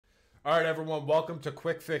All right, everyone, welcome to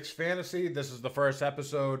Quick Fix Fantasy. This is the first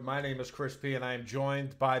episode. My name is Chris P, and I am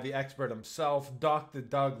joined by the expert himself, Dr.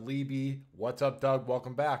 Doug Liebe. What's up, Doug?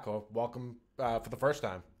 Welcome back, or welcome for the first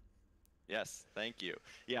time. Yes, thank you.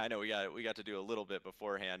 Yeah, I know we got to do a little bit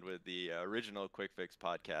beforehand with the original Quick Fix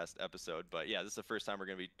podcast episode, but yeah, this is the first time we're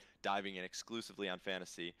going to be diving in exclusively on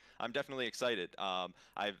fantasy. I'm definitely excited.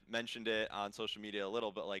 I've mentioned it on social media a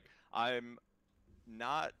little, but like I'm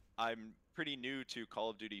pretty new to Call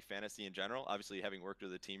of Duty fantasy in general. Obviously, having worked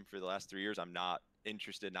with a team for the last 3 years, I'm not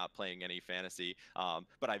interested not playing any fantasy.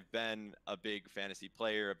 But I've been a big fantasy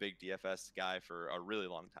player, a big DFS guy for a really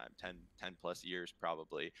long time, 10 plus years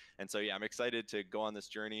probably. And so yeah, I'm excited to go on this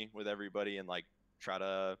journey with everybody and like try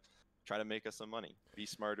to try to make us some money, be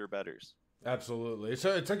smarter betters. Absolutely.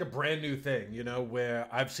 So it's like a brand new thing, where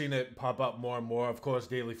I've seen it pop up more and more. Of course,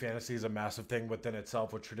 daily fantasy is a massive thing within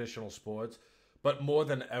itself with traditional sports. But more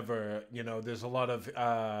than ever, there's a lot of,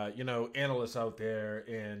 analysts out there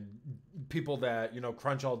and people that,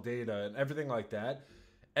 crunch all data and everything like that.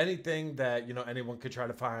 Anything that, anyone could try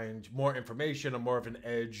to find more information or more of an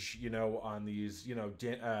edge, on these,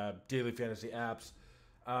 daily fantasy apps.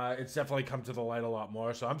 It's definitely come to the light a lot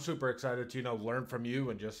more. So I'm super excited to, learn from you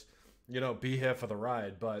and just, be here for the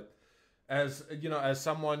ride. But as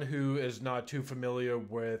someone who is not too familiar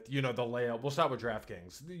with, the layout, we'll start with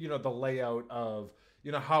DraftKings. The layout of,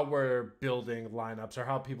 how we're building lineups or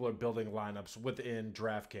how people are building lineups within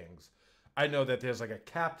DraftKings. I know that there's like a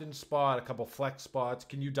captain spot, a couple flex spots.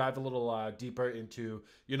 Can you dive a little deeper into,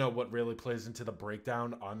 what really plays into the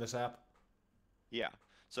breakdown on this app? Yeah.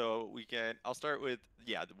 So I'll start with,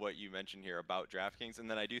 yeah, what you mentioned here about DraftKings. And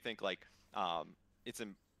then I do think like, it's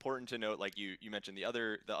important to note, like you mentioned the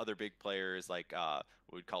other big players, like, what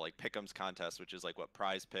we'd call like pick'ems contests, which is like what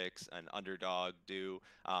PrizePicks and Underdog do.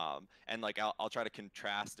 And like, I'll try to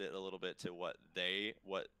contrast it a little bit to what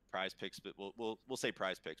PrizePicks, but we'll say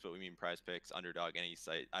PrizePicks, but we mean PrizePicks, Underdog, any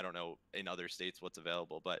site. I don't know in other states what's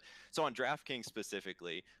available, but so on DraftKings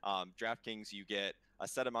specifically, DraftKings, you get a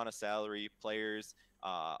set amount of salary. Players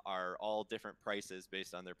are all different prices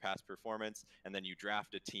based on their past performance, and then you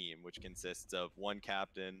draft a team which consists of one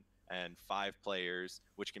captain and five players,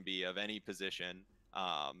 which can be of any position.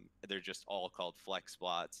 They're just all called flex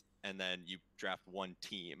spots, and then you draft one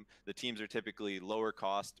team. The teams are typically lower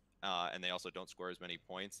cost. And they also don't score as many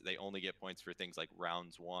points. They only get points for things like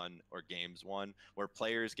rounds won or games won, where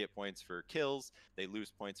players get points for kills, they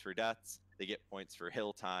lose points for deaths, they get points for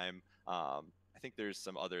hill time. I think there's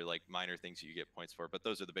some other like minor things you get points for, but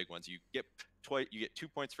those are the big ones. You get 2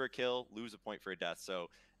 points for a kill, lose a point for a death. So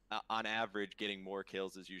on average, getting more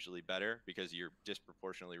kills is usually better because you're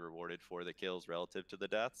disproportionately rewarded for the kills relative to the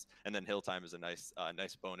deaths. And then hill time is a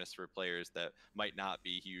nice bonus for players that might not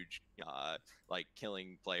be huge, like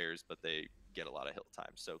killing players, but they get a lot of hill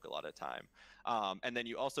time, soak a lot of time. And then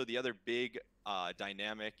the other big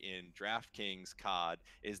dynamic in DraftKings COD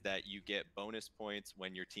is that you get bonus points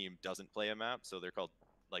when your team doesn't play a map. So they're called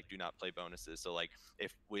like do not play bonuses. So like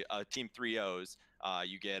if we team 3-0s,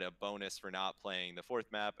 you get a bonus for not playing the fourth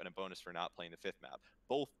map and a bonus for not playing the fifth map.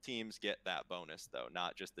 Both teams get that bonus though,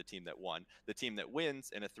 not just the team that won. The team that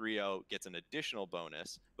wins in a 3-0 gets an additional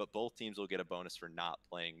bonus, but both teams will get a bonus for not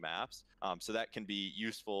playing maps. So that can be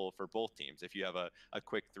useful for both teams. If you have a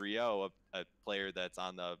quick 3-0, a player that's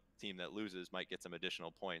on the team that loses might get some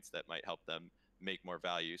additional points that might help them make more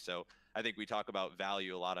value. So I think we talk about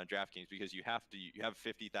value a lot on DraftKings because you have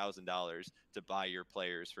 $50,000 to buy your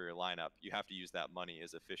players for your lineup. You have to use that money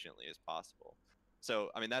as efficiently as possible. So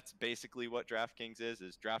I mean that's basically what DraftKings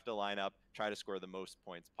is draft a lineup, try to score the most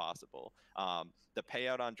points possible. The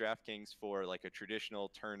payout on DraftKings for like a traditional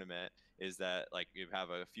tournament is that like you have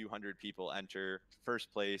a few hundred people enter.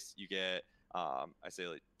 First place, you get I say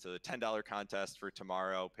like, so the $10 contest for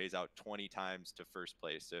tomorrow pays out 20 times to first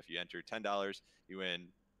place. So if you enter $10, you win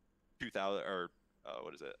 2,000 or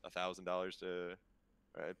what is it, $1,000 to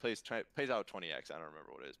it pays out 20x. I don't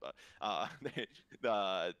remember what it is,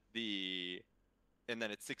 but the and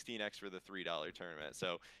then it's 16x for the $3 tournament.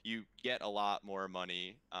 So you get a lot more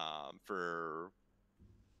money for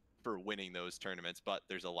winning those tournaments, but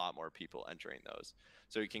there's a lot more people entering those.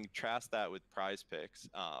 So you can contrast that with Prize Picks.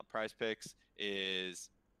 Prize Picks is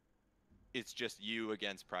it's just you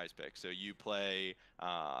against Prize Picks. So you play,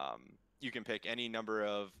 you can pick any number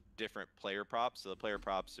of different player props. So the player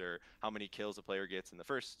props are how many kills a player gets in the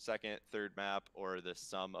first, second, third map, or the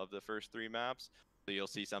sum of the first three maps. So you'll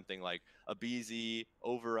see something like a BZ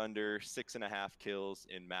over under 6.5 kills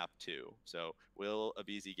in map 2. So will a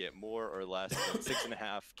BZ get more or less than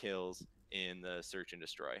 6.5 kills in the search and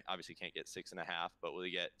destroy? Obviously can't get 6.5, but will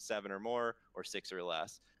he get 7 or more or 6 or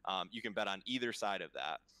less? You can bet on either side of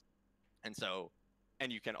that. And so,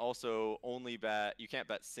 and you can also only bet, you can't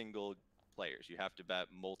bet single players. You have to bet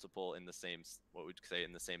multiple in the same, what would you say,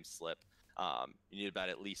 in the same slip. You need to bet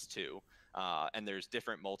at least two. And there's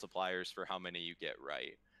different multipliers for how many you get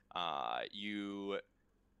right. You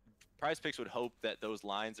PrizePicks would hope that those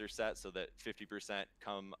lines are set so that 50%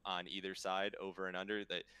 come on either side, over and under.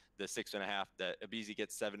 That the 6.5, that Abizi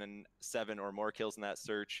gets seven or more kills in that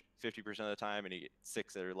search 50% of the time, and he gets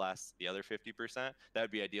 6 or less the other 50%. That would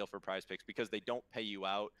be ideal for PrizePicks because they don't pay you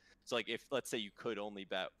out. So like if let's say you could only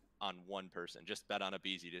bet on one person, just bet on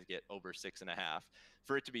Abizi to get over 6.5.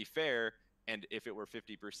 For it to be fair, and if it were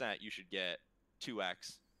 50%, you should get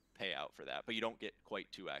 2x payout for that, but you don't get quite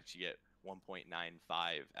 2x. You get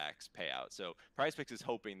 1.95x payout. So PrizePicks is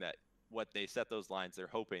hoping that what they set those lines, they're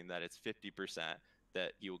hoping that it's 50%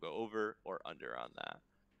 that he will go over or under on that.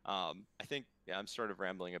 I think, yeah, I'm sort of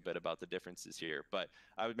rambling a bit about the differences here, but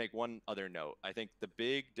I would make one other note. I think the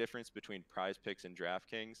big difference between PrizePicks and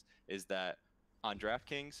DraftKings is that on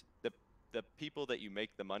DraftKings, the people that you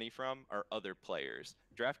make the money from are other players.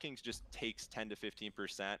 DraftKings just takes 10 to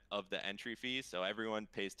 15% of the entry fees. So everyone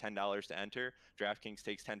pays $10 to enter. DraftKings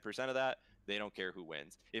takes 10% of that. They don't care who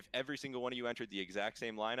wins. If every single one of you entered the exact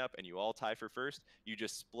same lineup and you all tie for first, you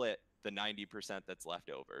just split the 90% that's left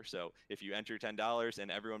over. So if you enter $10 and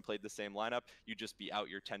everyone played the same lineup, you just be out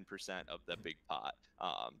your 10% of the big pot.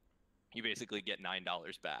 You basically get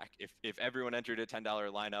 $9 back. If everyone entered a $10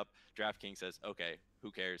 lineup, DraftKings says, okay,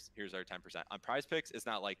 who cares? Here's our 10%. On PrizePicks, it's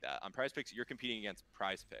not like that. On PrizePicks, you're competing against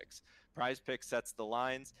PrizePicks. PrizePicks sets the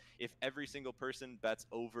lines. If every single person bets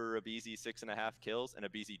over Abizi 6.5 kills, and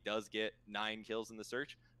Abizi does get 9 kills in the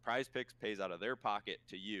search, PrizePicks pays out of their pocket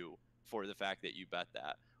to you for the fact that you bet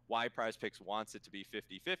that. Why PrizePicks wants it to be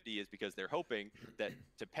 50-50 is because they're hoping that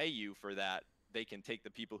to pay you for that, they can take the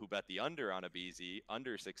people who bet the under on Abizi,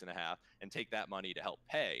 under 6.5, and take that money to help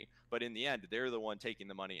pay. But in the end, they're the one taking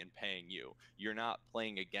the money and paying you. You're not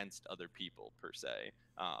playing against other people per se.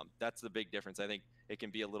 That's the big difference. I think it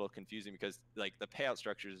can be a little confusing because like the payout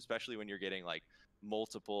structures, especially when you're getting like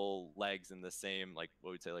multiple legs in the same, like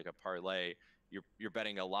what we'd say like a parlay, you're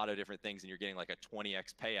betting a lot of different things and you're getting like a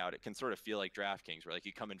 20x payout. It can sort of feel like DraftKings, where like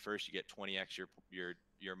you come in first, you get 20x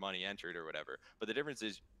your money entered or whatever. But the difference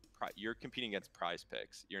is you're competing against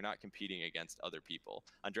PrizePicks. You're not competing against other people.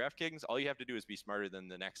 On DraftKings, all you have to do is be smarter than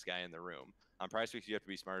the next guy in the room. On PrizePicks, you have to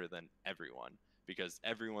be smarter than everyone because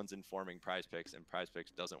everyone's informing PrizePicks, and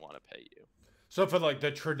PrizePicks doesn't want to pay you. So for like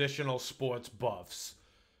the traditional sports buffs,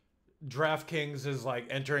 DraftKings is like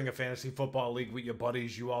entering a fantasy football league with your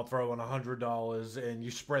buddies. You all throw in $100 and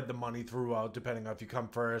you spread the money throughout, depending on if you come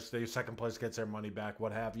first, the second place gets their money back,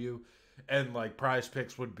 what have you. And like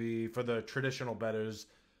PrizePicks would be for the traditional bettors,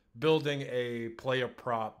 building a player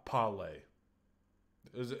prop parlay.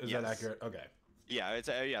 Is Yes. that accurate? Okay. Yeah, it's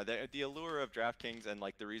yeah. The allure of DraftKings and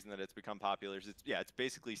like the reason that it's become popular is it's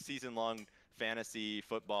basically season-long fantasy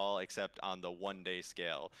football except on the one-day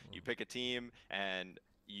scale. You pick a team and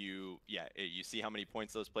you see how many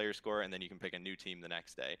points those players score, and then you can pick a new team the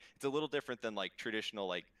next day. It's a little different than like traditional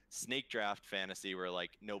like snake draft fantasy where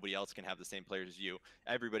like nobody else can have the same players as you.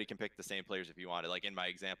 Everybody can pick the same players if you wanted. Like in my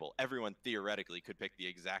example, everyone theoretically could pick the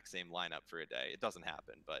exact same lineup for a day. It doesn't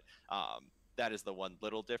happen, but that is the one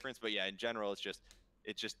little difference. But yeah, in general,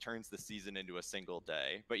 it just turns the season into a single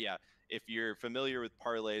day. But yeah, if you're familiar with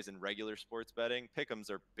parlays and regular sports betting, pick'ems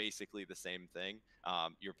are basically the same thing.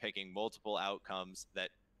 You're picking multiple outcomes that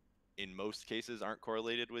in most cases aren't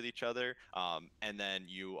correlated with each other, and then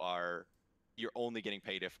you're only getting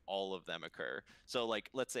paid if all of them occur. So like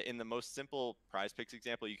let's say in the most simple PrizePicks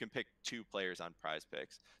example, you can pick 2 players on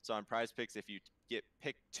PrizePicks. So on PrizePicks, if you get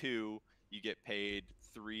pick 2, you get paid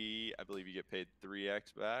 3, I believe you get paid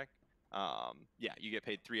 3x back. Yeah, you get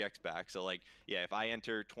paid 3x back. So like yeah, if I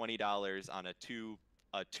enter $20 on a two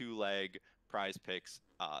leg PrizePicks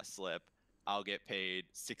slip, I'll get paid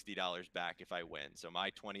 $60 back if I win. So my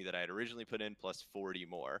 20 that I had originally put in plus 40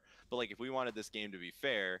 more. But like if we wanted this game to be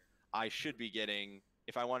fair, I should be getting,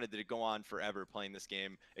 if I wanted to go on forever playing this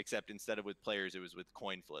game, except instead of with players, it was with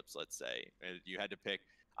coin flips, let's say. You had to pick,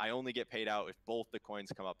 I only get paid out if both the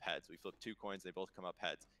coins come up heads. We flip 2 coins, they both come up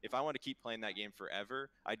heads. If I want to keep playing that game forever,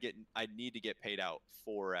 I'd need to get paid out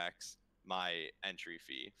 4x my entry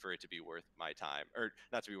fee for it to be worth my time, or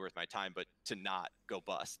not to be worth my time, but to not go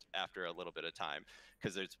bust after a little bit of time.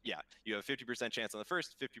 Because you have a 50% chance on the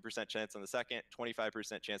first, 50% chance on the second,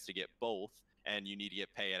 25% chance to get both, and you need to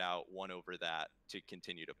get paid out 1 over that to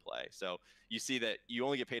continue to play. So you see that you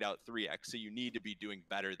only get paid out 3x, so you need to be doing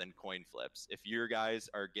better than coin flips. If you're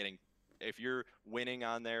winning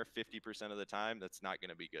on there 50% of the time, that's not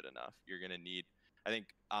going to be good enough. You're going to need I think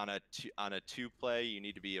on a two play, you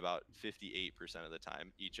need to be about 58% of the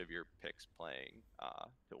time each of your picks playing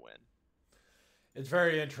to win. It's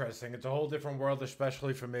very interesting. It's a whole different world,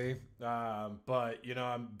 especially for me. But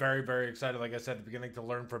I'm very, very excited. Like I said at the beginning, to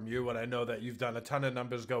learn from you, and I know that you've done a ton of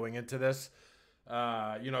numbers going into this.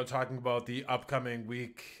 Talking about the upcoming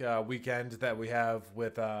weekend that we have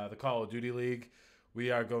with the Call of Duty League.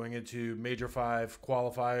 We are going into Major 5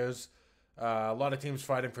 qualifiers. A lot of teams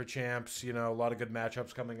fighting for champs. A lot of good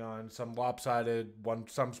matchups coming on. Some lopsided,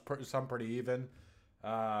 some pretty even.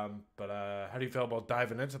 But how do you feel about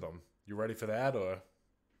diving into them? You ready for that, or?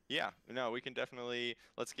 Yeah, no, we can definitely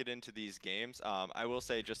let's get into these games. I will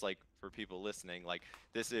say, just like for people listening, like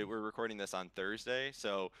we're recording this on Thursday,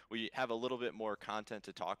 so we have a little bit more content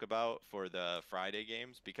to talk about for the Friday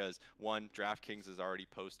games because one, DraftKings has already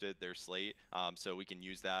posted their slate, so we can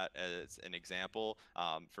use that as an example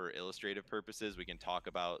for illustrative purposes. We can talk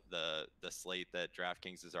about the slate that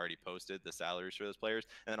DraftKings has already posted, the salaries for those players,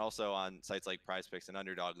 and then also on sites like PrizePicks and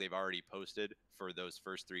Underdog, they've already posted for those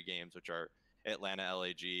first three games, which are Atlanta,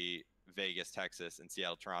 LAG, Vegas, Texas, and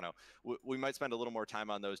Seattle, Toronto. We might spend a little more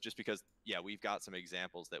time on those just because, yeah, we've got some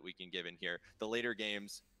examples that we can give in here. The later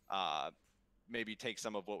games, maybe take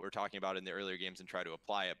some of what we're talking about in the earlier games and try to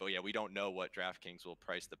apply it. But yeah, we don't know what DraftKings will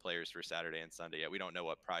price the players for Saturday and Sunday yet. We don't know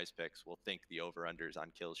what PrizePicks will think the over-unders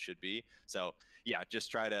on kills should be. So yeah,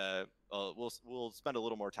 just try to, we'll spend a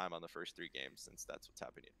little more time on the first three games since that's what's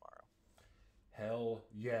happening tomorrow. Hell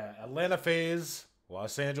yeah. Atlanta FaZe,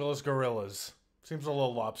 Los Angeles Gorillas. Seems a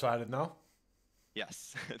little lopsided, no?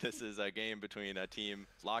 Yes, this is a game between a team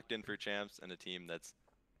locked in for champs and a team that's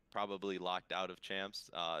probably locked out of champs,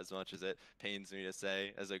 as much as it pains me to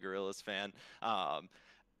say as a Gorillas fan.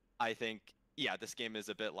 I think, yeah, this game is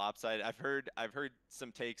a bit lopsided. I've heard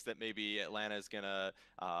some takes that maybe Atlanta is gonna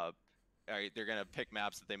they're gonna pick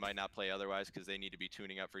maps that they might not play otherwise because they need to be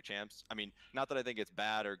tuning up for champs. I mean, not that I think it's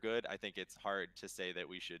bad or good. I think it's hard to say that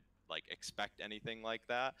we should like expect anything like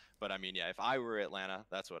that. But I mean, yeah, if I were Atlanta,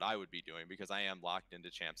 that's what I would be doing because I am locked into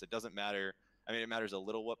champs. It doesn't matter. I mean, it matters a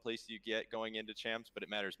little what place you get going into champs, but it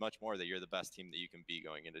matters much more that you're the best team that you can be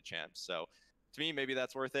going into champs. So to me, maybe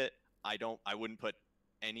that's worth it. I wouldn't put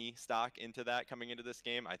any stock into that coming into this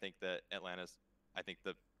game. I think that I think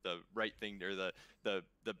the right thing or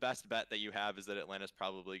the best bet that you have is that Atlanta's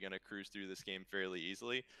probably going to cruise through this game fairly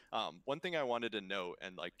easily. One thing I wanted to note,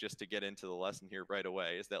 and like just to get into the lesson here right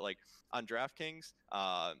away, is that like on DraftKings,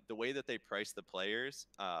 the way that they price the players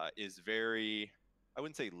is very, I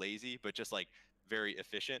wouldn't say lazy, but just like very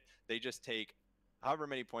efficient. They just take however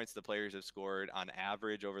many points the players have scored on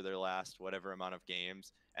average over their last whatever amount of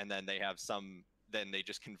games, and then then they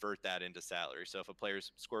just convert that into salary. So if a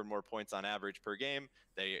player's scored more points on average per game,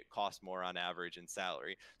 they cost more on average in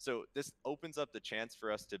salary. So this opens up the chance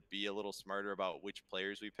for us to be a little smarter about which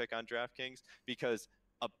players we pick on DraftKings because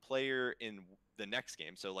a player in the next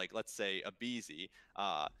game, so like let's say a Beezy,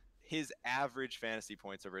 his average fantasy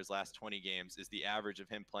points over his last 20 games is the average of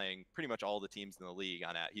him playing pretty much all the teams in the league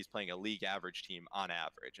he's playing a league average team on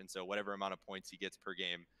average. And so whatever amount of points he gets per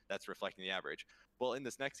game, that's reflecting the average. Well, in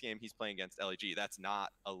this next game, he's playing against LAG. That's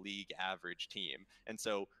not a league average team. And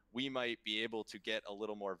so we might be able to get a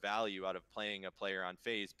little more value out of playing a player on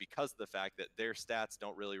FaZe because of the fact that their stats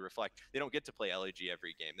don't really reflect. They don't get to play LAG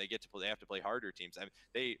every game. They have to play harder teams. I mean,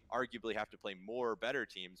 they arguably have to play more better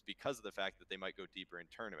teams because of the fact that they might go deeper in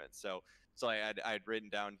tournaments. So I had written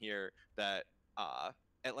down here that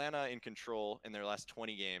Atlanta in control in their last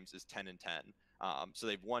 20 games is 10-10. So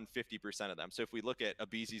they've won 50% of them. So if we look at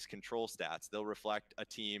Abizi's control stats, they'll reflect a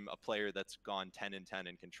player that's gone 10-10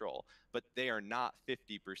 in control, but they are not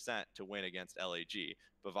 50% to win against LAG.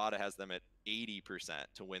 Bovada has them at 80%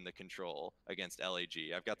 to win the control against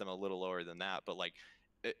LAG. I've got them a little lower than that, but like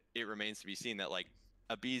it remains to be seen that like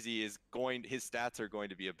Abizi his stats are going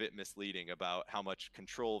to be a bit misleading about how much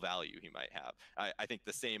control value he might have. I think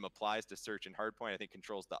the same applies to search and hardpoint. I think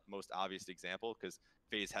control's the most obvious example because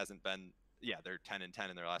FaZe hasn't been, yeah, they're 10-10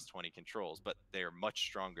 in their last 20 controls, but they are much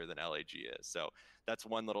stronger than LAG is. So that's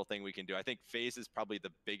one little thing we can do. I think FaZe is probably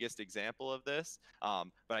the biggest example of this,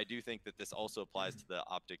 but I do think that this also applies to the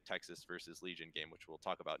Optic Texas versus Legion game, which we'll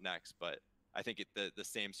talk about next. But I think the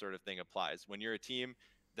same sort of thing applies. When you're a team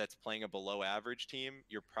that's playing a below average team,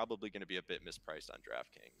 you're probably going to be a bit mispriced on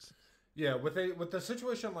DraftKings. Yeah, with a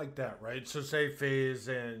situation like that, right? So say FaZe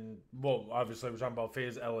and well, obviously we're talking about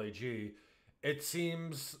FaZe LAG. It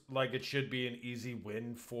seems like it should be an easy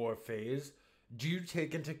win for FaZe. Do you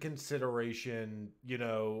take into consideration,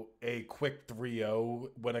 a quick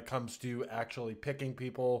 3-0 when it comes to actually picking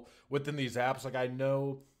people within these apps? Like I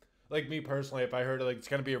know like me personally, if I heard like it's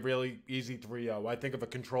going to be a really easy 3-0, I think of a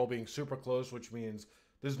control being super close, which means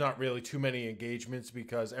there's not really too many engagements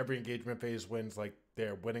because every engagement phase wins like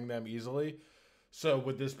they're winning them easily. So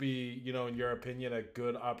would this be, in your opinion, a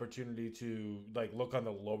good opportunity to like look on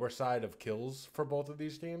the lower side of kills for both of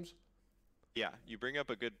these teams? Yeah, you bring up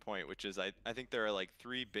a good point, which is I think there are like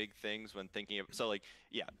three big things when thinking of so like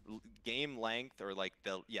yeah, game length or like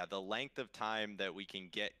the length of time that we can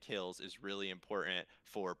get kills is really important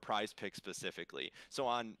for prize pick specifically. So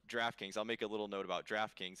on DraftKings, I'll make a little note about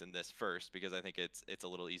DraftKings in this first because I think it's a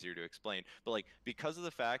little easier to explain. But like because of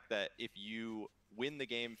the fact that if you win the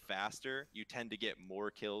game faster, you tend to get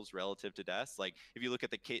more kills relative to deaths. Like if you look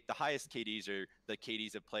at the highest KDs are the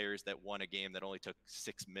KDs of players that won a game that only took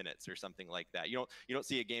 6 minutes or something like that. You don't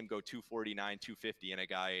see a game go 249, 250 and a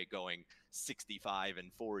guy going 65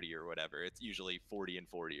 and 40 or whatever. It's usually 40 and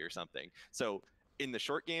 40 or something. So in the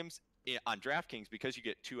short games, on DraftKings, because you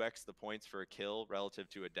get 2x the points for a kill relative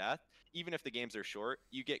to a death, even if the games are short,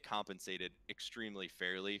 you get compensated extremely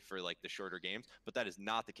fairly for like the shorter games. But that is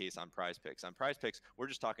not the case on prize picks. On prize picks, we're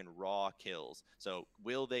just talking raw kills. So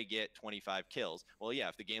will they get 25 kills? Well, yeah,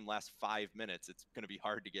 if the game lasts 5 minutes, it's going to be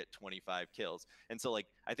hard to get 25 kills. And so like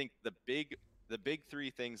I think the big three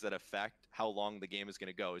things that affect how long the game is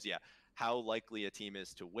going to go is, yeah, how likely a team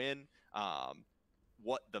is to win,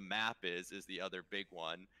 what the map is the other big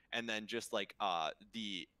one, and then just like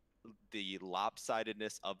the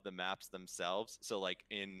lopsidedness of the maps themselves. So like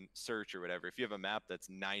in search or whatever, if you have a map that's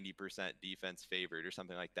 90% defense favored or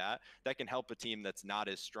something like that, that can help a team that's not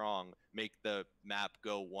as strong make the map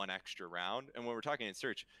go one extra round. And when we're talking in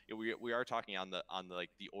search, we are talking on the like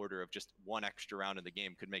the order of just one extra round in the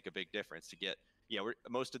game could make a big difference to get. Yeah,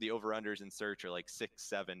 most of the over unders in search are like 6,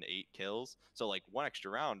 7, 8 kills. So like one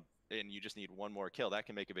extra round and you just need one more kill, that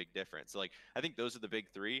can make a big difference. So like I think those are the big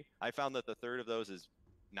three. I found that the third of those is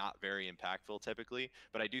not very impactful typically,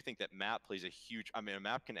 but I do think that map plays a huge. I mean, a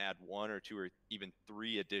map can add one or two or even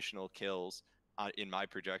three additional kills in my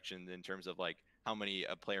projections in terms of like how many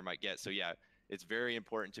a player might get. So yeah, it's very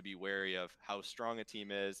important to be wary of how strong a team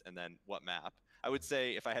is and then what map. I would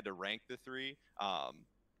say if I had to rank the three,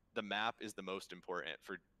 the map is the most important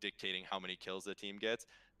for dictating how many kills the team gets.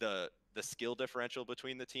 The skill differential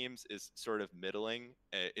between the teams is sort of middling.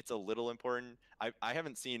 It's a little important. I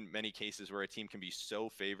haven't seen many cases where a team can be so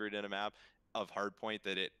favored in a map of hardpoint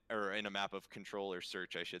that it or in a map of control or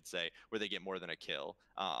search I should say where they get more than a kill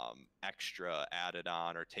extra added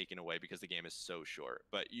on or taken away because the game is so short.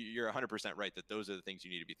 But you're 100% right that those are the things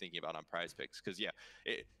you need to be thinking about on prize picks because yeah,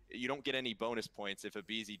 you don't get any bonus points if a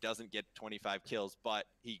BZ doesn't get 25 kills but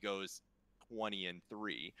he goes 20 and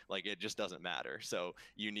 3. Like it just doesn't matter. So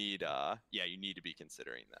you need to be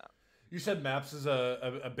considering that. You said maps is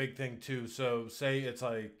a big thing too. So say it's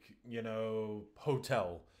like,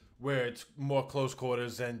 hotel, where it's more close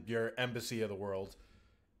quarters than your embassy of the world.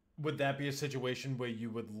 Would that be a situation where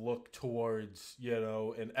you would look towards,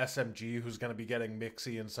 an SMG who's going to be getting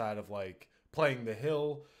mixy inside of like playing the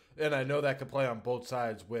hill? And I know that could play on both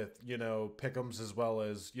sides with, pick'ems as well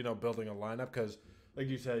as, building a lineup because, like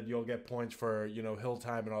you said, you'll get points for, hill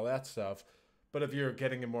time and all that stuff. But if you're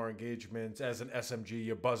getting in more engagements as an SMG,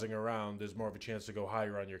 you're buzzing around, there's more of a chance to go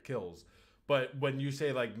higher on your kills. But when you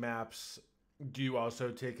say like maps, do you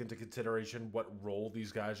also take into consideration what role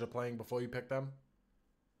these guys are playing before you pick them?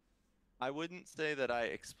 I wouldn't say that I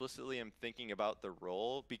explicitly am thinking about the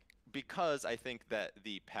role because I think that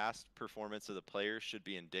the past performance of the players should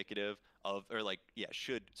be indicative of, or like, yeah,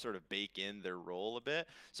 should sort of bake in their role a bit.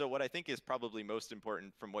 So what I think is probably most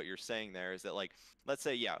important from what you're saying there is that like, let's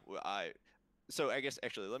say, yeah, so I guess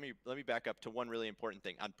actually let me back up to one really important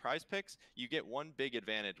thing. On prize picks, you get one big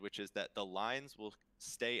advantage, which is that the lines will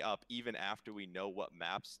stay up even after we know what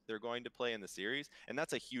maps they're going to play in the series. And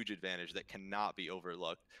that's a huge advantage that cannot be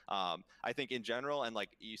overlooked. I think in general, and like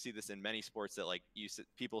you see this in many sports that like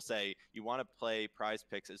people say you want to play prize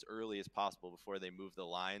picks as early as possible before they move the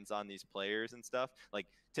lines on these players and stuff. Like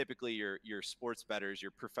typically your sports bettors,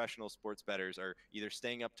 your professional sports bettors are either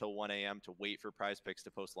staying up till 1 a.m. to wait for prize picks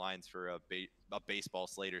to post lines for a baseball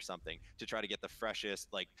slate or something to try to get the freshest,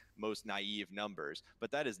 like most naive numbers.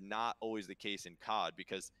 But that is not always the case in COD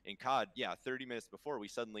because in COD, yeah, 30 minutes before we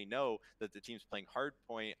suddenly know that the team's playing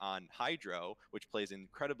hardpoint on Hydro, which plays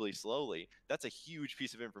incredibly slowly. That's a huge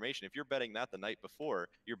piece of information. If you're betting that the night before,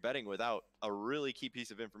 you're betting without a really key piece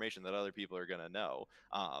of information that other people are going to know.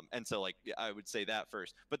 And so like I would say that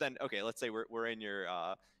first. But then okay, let's say we're in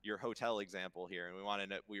your hotel example here, and we want to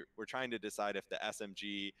know we're trying to decide if the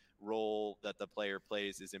SMG role that the player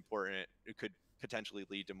plays is important. It could potentially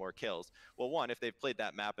lead to more kills. Well, one, if they've played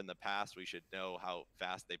that map in the past, we should know how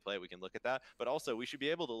fast they play it. We can look at that. But also, we should be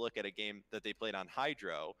able to look at a game that they played on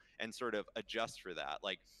Hydro and sort of adjust for that.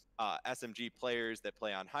 Like SMG players that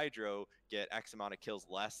play on Hydro get X amount of kills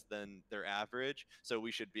less than their average. So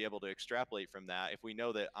we should be able to extrapolate from that. If we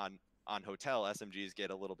know that on Hotel SMGs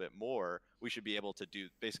get a little bit more, we should be able to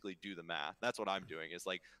basically do the math. That's what I'm doing, is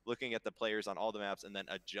like looking at the players on all the maps and then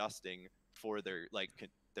adjusting for their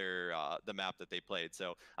the map that they played.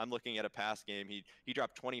 So I'm looking at a past game. He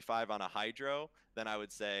dropped 25 on a Hydro. Then I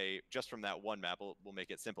would say, just from that one map, we'll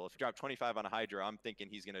make it simple. If he dropped 25 on a Hydro, I'm thinking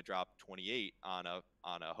he's going to drop 28 on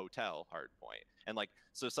a Hotel hardpoint. And like,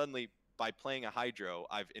 so suddenly by playing a Hydro,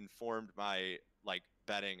 I've informed my like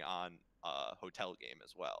betting on a Hotel game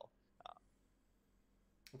as well.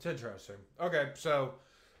 It's interesting. Okay, so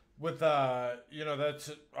with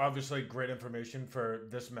that's obviously great information for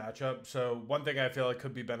this matchup. So one thing I feel like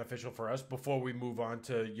could be beneficial for us before we move on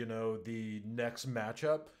to the next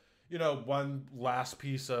matchup, one last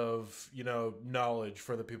piece of knowledge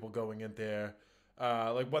for the people going in there.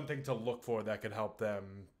 Like one thing to look for that could help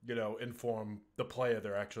them, inform the player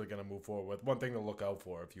they're actually going to move forward with. One thing to look out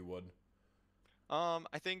for, if you would.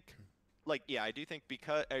 I think, like, yeah, I do think,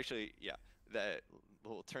 because actually, yeah, that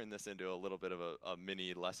we'll turn this into a little bit of a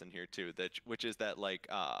mini lesson here too, that which is that like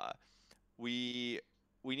we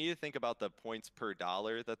we need to think about the points per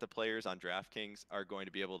dollar that the players on DraftKings are going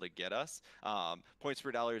to be able to get us. Points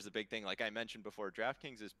per dollar is a big thing. Like I mentioned before,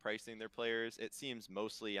 DraftKings is pricing their players, it seems,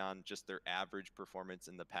 mostly on just their average performance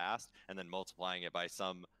in the past and then multiplying it by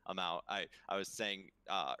some amount. I was saying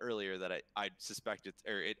earlier that I suspect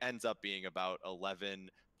it ends up being about 11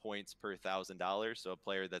 points per $1,000. So a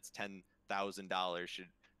player that's $10,000 should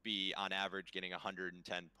be on average getting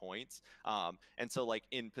 110 points. And so like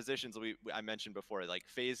in positions I mentioned before, like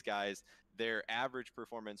phase guys, their average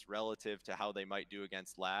performance relative to how they might do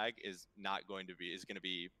against lag is going to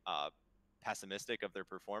be pessimistic of their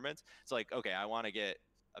performance. So like, okay, I want to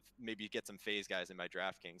maybe get some phase guys in my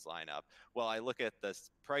DraftKings lineup. Well, I look at the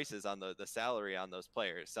prices on the salary on those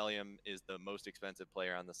players. Celium is the most expensive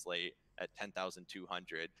player on the slate at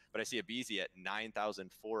 10,200, but I see a BZ at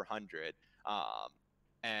 9,400.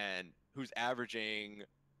 And who's averaging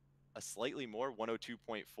a slightly more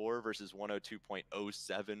 102.4 versus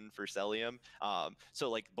 102.07 for Celium.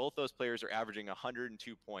 So like both those players are averaging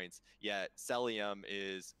 102 points, yet Celium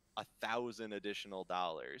is $1,000 additional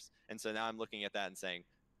dollars. And so now I'm looking at that and saying,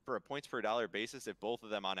 for a points per dollar basis, if both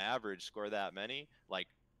of them on average score that many, like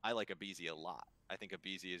I like a BZ a lot. I think a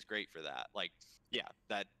BZ is great for that. Like, yeah,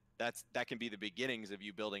 that can be the beginnings of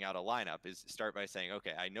you building out a lineup, is start by saying,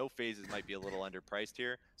 okay, I know phases might be a little underpriced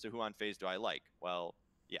here, so who on phase do I like? Well,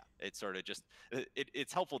 yeah, it's sort of just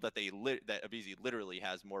it's helpful that that Abizi literally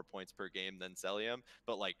has more points per game than Celium,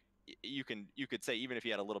 but like you could say, even if he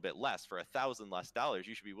had a little bit less, for $1,000 less dollars,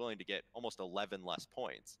 you should be willing to get almost 11 less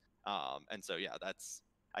points. And so yeah,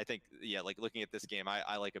 I think, yeah, like looking at this game,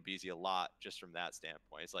 I like Abizi a lot just from that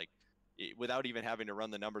standpoint. It's like, without even having to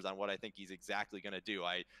run the numbers on what I think he's exactly going to do.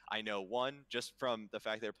 I know, one, just from the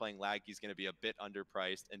fact they're playing lag, he's going to be a bit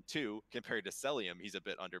underpriced, and two, compared to Celium, he's a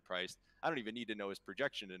bit underpriced. I don't even need to know his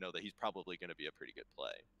projection to know that he's probably going to be a pretty good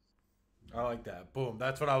play. I like that. Boom.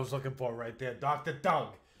 That's what I was looking for right there. Dr.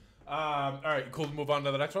 Doug. All right, cool. Move on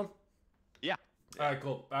to the next one? Yeah. All right,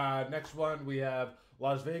 cool. Next one, we have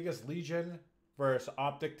Las Vegas Legion versus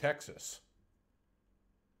Optic Texas.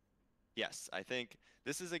 Yes, I think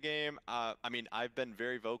this is a game. I mean, I've been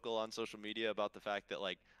very vocal on social media about the fact that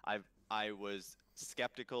like I was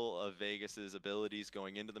skeptical of Vegas's abilities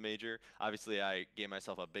going into the major. Obviously, I gave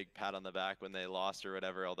myself a big pat on the back when they lost or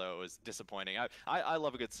whatever, although it was disappointing. I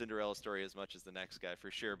love a good Cinderella story as much as the next guy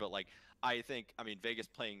for sure, but like I think, I mean, Vegas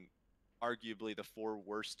playing arguably the four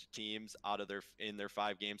worst teams out of their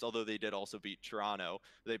 5 games, although they did also beat Toronto.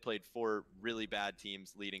 They played 4 really bad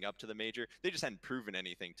teams leading up to the major. They just hadn't proven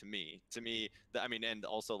anything to me. I mean, and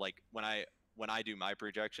also like when I do my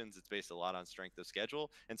projections, it's based a lot on strength of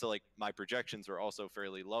schedule. And so like my projections were also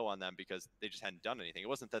fairly low on them because they just hadn't done anything. It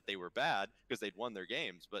wasn't that they were bad because they'd won their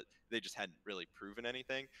games, but they just hadn't really proven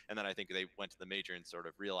anything. And then I think they went to the major and sort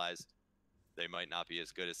of realized they might not be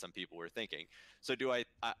as good as some people were thinking. So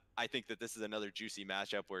I think that this is another juicy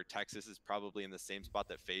matchup where Texas is probably in the same spot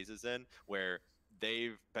that FaZe is in, where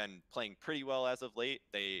they've been playing pretty well as of late.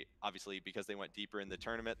 They obviously, because they went deeper in the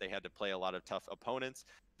tournament, they had to play a lot of tough opponents.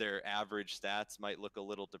 Their average stats might look a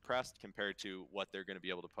little depressed compared to what they're going to be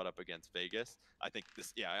able to put up against Vegas. I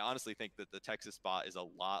honestly think that the Texas spot is a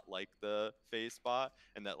lot like the FaZe spot,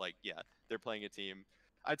 and that like, yeah, they're playing a team.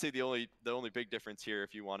 I'd say the only big difference here,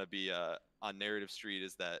 if you want to be on narrative street,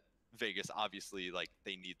 is that Vegas obviously like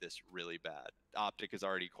they need this really bad. Optic is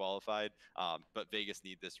already qualified, but Vegas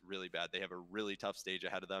need this really bad. They have a really tough stage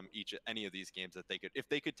ahead of them. Any of these games that they could, if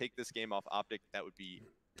they could take this game off Optic, that would be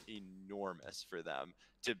enormous for them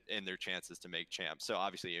to in their chances to make champs. So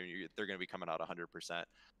obviously they're going to be coming out 100%.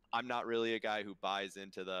 I'm not really a guy who buys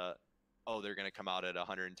into the oh they're going to come out at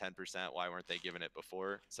 110%. Why weren't they giving it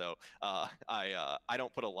before? So I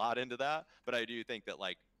don't put a lot into that, but I do think that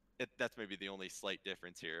like that's maybe the only slight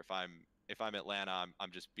difference here. If I'm Atlanta,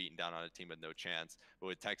 I'm just beating down on a team with no chance. But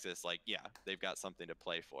with Texas, like yeah, they've got something to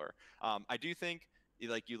play for. I do think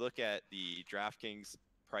like you look at the DraftKings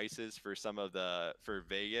prices for some of the for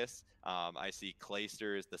Vegas. I see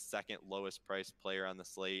Clayster is the second lowest priced player on the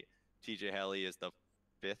slate. TJ Haley is the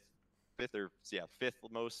fifth, fifth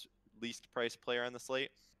most least priced player on the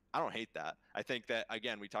slate. I don't hate that. I think that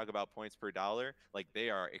again, we talk about points per dollar. Like they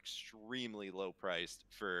are extremely low priced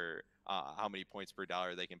for how many points per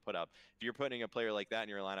dollar they can put up. If you're putting a player like that in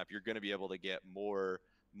your lineup, you're going to be able to get more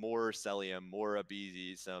Celium, more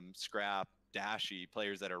Abizi, some scrap, Dashy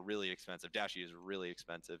players that are really expensive. Dashy is really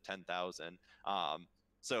expensive, 10,000.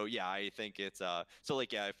 So yeah, I think it's so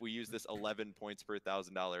like yeah, if we use this 11 points per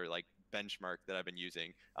 $1,000 like benchmark that I've been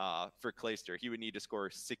using for Clayster, he would need to score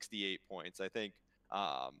 68 points. I think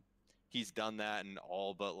he's done that in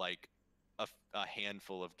all but like a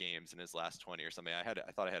handful of games in his last 20 or something. I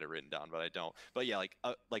thought I had it written down, but I don't. But yeah,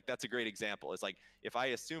 like that's a great example. It's like if I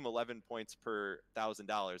assume 11 points per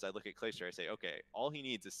 $1,000, I look at Clayster, I say, okay, all he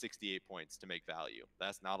needs is 68 points to make value.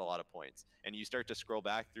 That's not a lot of points. And you start to scroll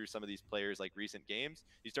back through some of these players like recent games,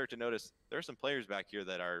 you start to notice there are some players back here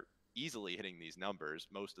that are easily hitting these numbers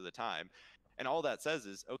most of the time. And all that says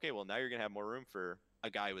is, okay, well now you're gonna have more room for a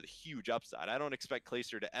guy with a huge upside. I don't expect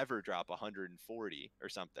Clayster to ever drop 140 or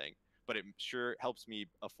something, but it sure helps me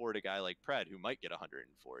afford a guy like Pred who might get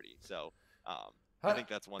 140. So I How, think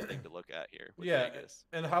that's one thing to look at here with yeah, Vegas.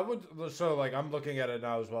 and how would so like I'm looking at it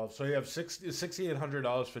now as well. So you have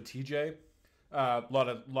 $6,800 for TJ. Lot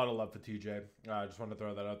of love for TJ. I just want to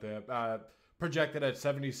throw that out there. Projected at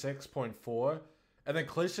 76.4, and then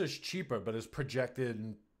Clayster's cheaper, but is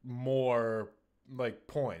projected more like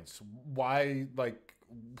points. Why like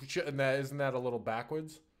shouldn't that isn't that a little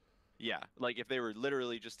backwards? Yeah, like if they were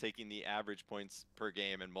literally just taking the average points per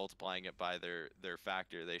game and multiplying it by their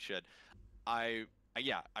factor, they should. I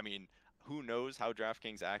yeah, I mean, who knows how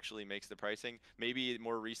DraftKings actually makes the pricing? Maybe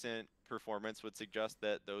more recent performance would suggest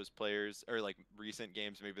that those players or like recent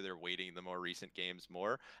games, maybe they're weighting the more recent games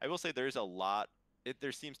more. I will say there's a lot.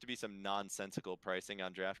 There seems to be some nonsensical pricing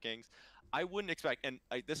on DraftKings. I wouldn't expect, and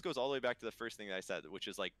this goes all the way back to the first thing that I said, which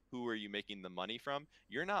is like, who are you making the money from?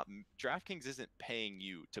 You're not, DraftKings isn't paying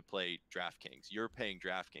you to play DraftKings. You're paying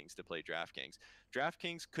DraftKings to play DraftKings.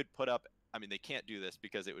 DraftKings could put up I mean, they can't do this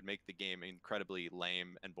because it would make the game incredibly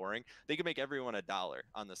lame and boring. They could make everyone $1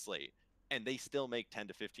 on the slate, and they still make 10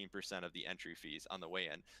 to 15% of the entry fees on the way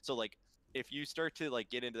in. So like, if you start to like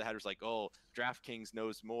get into the headers like, oh, DraftKings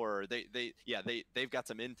knows more, they've got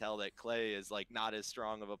some intel that Clay is like not as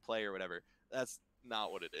strong of a player or whatever. That's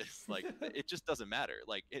not what it is. Like, it just doesn't matter.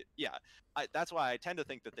 Like, that's why I tend to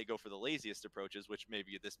think that they go for the laziest approaches, which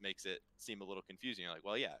maybe this makes it seem a little confusing. You're like,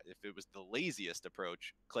 well, yeah, if it was the laziest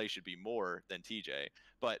approach, Clay should be more than TJ.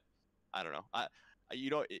 But I don't know.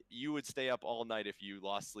 You would stay up all night if you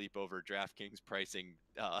lost sleep over DraftKings pricing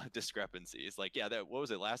discrepancies. Like, yeah, that what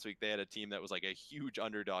was it last week? They had a team that was like a huge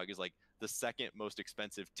underdog, is like the second most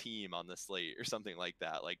expensive team on the slate or something like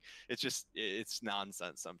that. Like, it's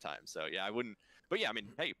nonsense sometimes. So yeah, I wouldn't. But yeah, I mean,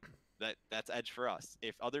 hey, that's edge for us.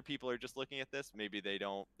 If other people are just looking at this, maybe they're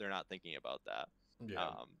not thinking about that. Yeah.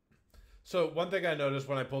 Um, So one thing I noticed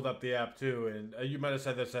when I pulled up the app too, and you might have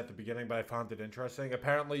said this at the beginning, but I found it interesting.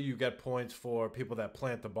 Apparently, you get points for people that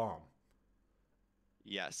plant the bomb.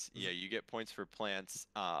 yes, yeah, you get points for plants.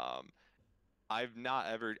 I have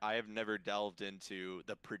never delved into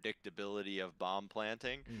the predictability of bomb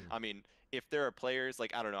planting. Mm. I mean, if there are players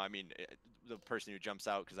like, I don't know, I mean, the person who jumps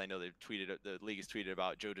out, because I know the league has tweeted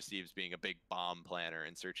about Joe DeCeves being a big bomb planner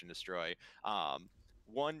in Search and Destroy.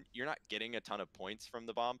 One, you're not getting a ton of points from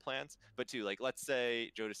the bomb plants, but two, like let's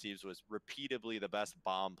say Joe DeCeves was repeatedly the best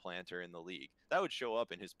bomb planter in the league. That would show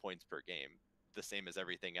up in his points per game, the same as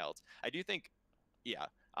everything else. I do think yeah.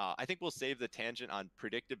 I think we'll save the tangent on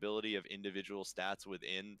predictability of individual stats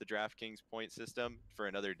within the DraftKings point system for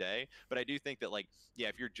another day. But I do think that, like, yeah,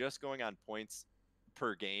 if you're just going on points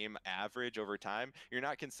per game average over time, you're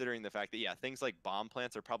not considering the fact that, yeah, things like bomb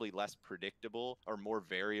plants are probably less predictable or more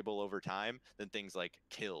variable over time than things like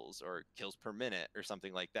kills or kills per minute or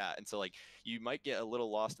something like that. And so, like, you might get a little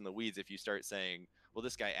lost in the weeds if you start saying, well,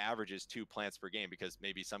 this guy averages 2 plants per game because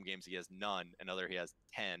maybe some games he has none and other he has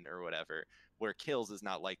 10 or whatever, where kills is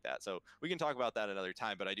not like that. So we can talk about that another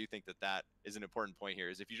time, but I do think that that is an important point here,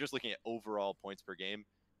 is if you're just looking at overall points per game,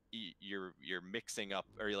 you're mixing up,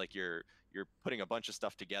 or like you're putting a bunch of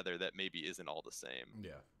stuff together that maybe isn't all the same.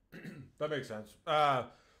 Yeah, that makes sense.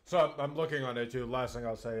 So I'm looking on it too. Last thing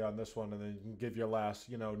I'll say on this one, and then you can give your last,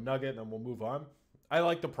 nugget, and then we'll move on. I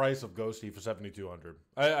like the price of Ghosty for 7,200.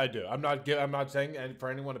 I do. I'm not saying for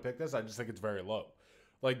anyone to pick this. I just think it's very low.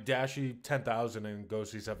 Like Dashy 10,000 and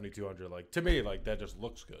Ghosty 7,200. Like to me, like that just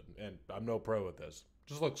looks good, and I'm no pro with this.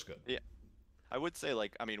 Just looks good. Yeah. I would say,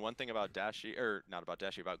 like, I mean, one thing about Dashi, or not about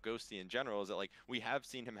Dashi, about Ghosty in general, is that, like, we have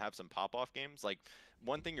seen him have some pop-off games. Like,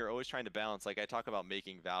 one thing you're always trying to balance, like, I talk about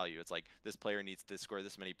making value. It's like, this player needs to score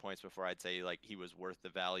this many points before I'd say, like, he was worth the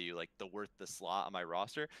value, like, worth the slot on my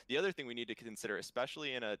roster. The other thing we need to consider,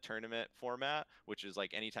 especially in a tournament format, which is,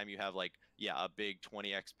 like, anytime you have, like, yeah, a big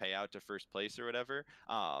 20x payout to first place or whatever,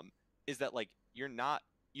 is that, like,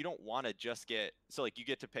 you don't want to just get, so like you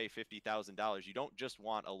get to pay $50,000. You don't just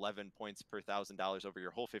want 11 points per $1,000 over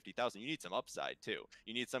your whole 50,000. You need some upside too.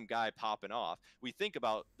 You need some guy popping off. We think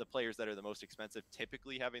about the players that are the most expensive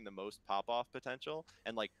typically having the most pop off potential,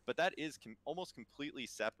 and like, but that is almost completely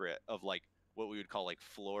separate of like what we would call like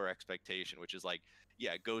floor expectation, which is like,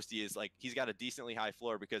 yeah, Ghosty is like, he's got a decently high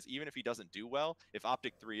floor because even if he doesn't do well, if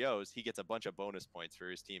Optic 3-0s, he gets a bunch of bonus points for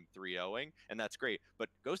his team 3-0ing, and that's great. But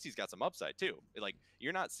Ghosty's got some upside too. Like,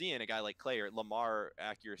 you're not seeing a guy like Clay, or Lamar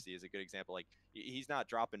accuracy is a good example. Like, he's not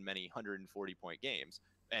dropping many 140-point games.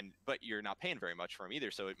 But you're not paying very much for him either,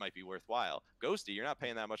 so it might be worthwhile. Ghosty, you're not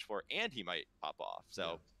paying that much for, and he might pop off. So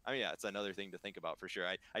yeah. I mean, yeah, it's another thing to think about for sure.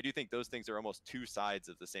 I do think those things are almost two sides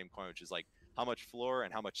of the same coin, which is like, how much floor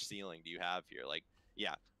and how much ceiling do you have here? Like,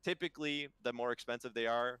 yeah, typically the more expensive they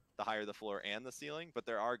are, the higher the floor and the ceiling. But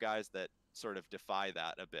there are guys that sort of defy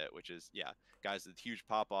that a bit, which is, yeah, guys with huge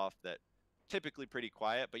pop off that typically pretty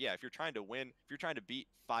quiet. But yeah, if you're trying to win, if you're trying to beat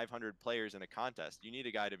 500 players in a contest, you need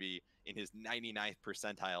a guy to be in his 99th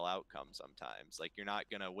percentile outcome sometimes. Like, you're not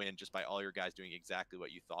going to win just by all your guys doing exactly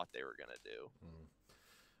what you thought they were going to do.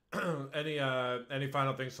 Any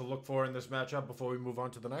final things to look for in this matchup before we move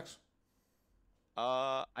on to the next?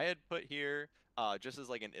 I had put here just as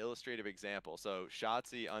like an illustrative example. So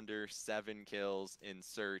Shotzi under 7 kills in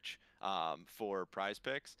search for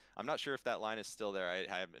PrizePicks. I'm not sure if that line is still there. I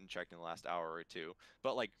haven't checked in the last hour or two.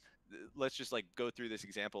 But like, let's just like go through this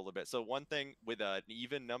example a little bit. So one thing with an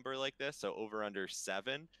even number like this, so over under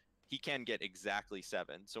 7, he can get exactly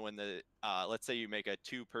 7. So when the let's say you make a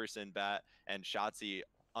 2-person bet and Shotzi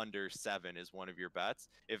under 7 is one of your bets.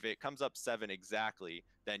 If it comes up 7 exactly,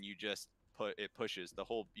 then you just it pushes the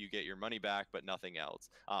whole, you get your money back but nothing else.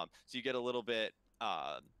 So you get a little bit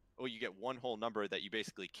well, you get one whole number that you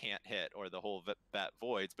basically can't hit, or the whole bet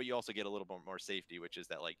voids, but you also get a little bit more safety, which is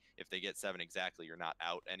that like if they get 7 exactly, you're not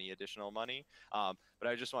out any additional money. But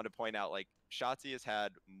I just wanted to point out, like, Shotzi has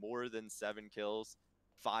had more than 7 kills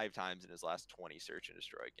 5 times in his last 20 search and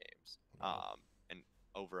destroy games, and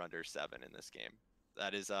over under 7 in this game.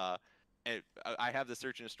 That is I have the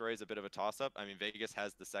search and destroy as a bit of a toss-up. I mean, Vegas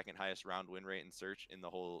has the second highest round win rate in search in the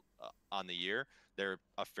whole on the year. They're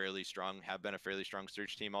have been a fairly strong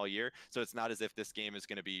search team all year. So it's not as if this game is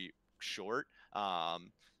going to be short.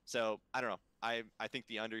 So I don't know. I think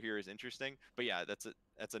the under here is interesting. But yeah,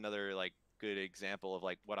 that's another like good example of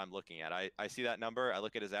like what I'm looking at. I see that number. I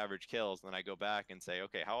look at his average kills, and then I go back and say,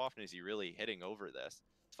 okay, how often is he really hitting over this?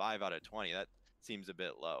 5 out of 20. That seems a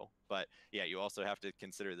bit low. But yeah, you also have to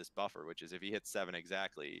consider this buffer, which is if he hits 7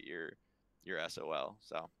 exactly, you're SOL.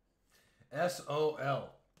 So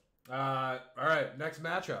SOL. All right, next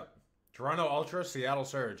matchup. Toronto Ultra, Seattle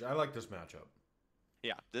Surge. I like this matchup.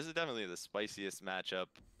 Yeah, this is definitely the spiciest matchup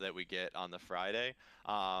that we get on the Friday.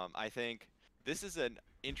 I think this is an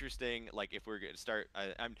interesting, like, if we're going to start,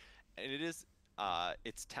 and it is,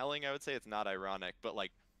 it's telling, I would say. It's not ironic, but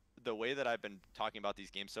like, the way that I've been talking about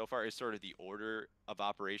these games so far is sort of the order of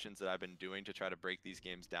operations that I've been doing to try to break these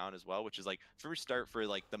games down as well, which is like, first start for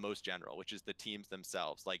like the most general, which is the teams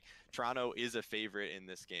themselves. Like, Toronto is a favorite in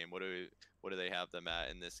this game. What do they have them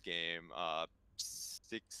at in this game?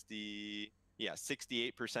 68%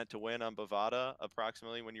 to win on Bovada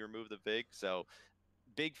approximately when you remove the VIG. So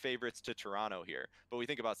big favorites to Toronto here. But we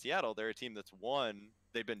think about Seattle, they're a team that's won.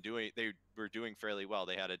 They were doing fairly well.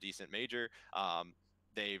 They had a decent major.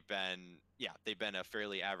 They've been a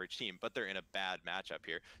fairly average team, but they're in a bad matchup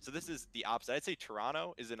here. So this is the opposite. I'd say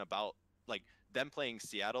Toronto is in about, like, them playing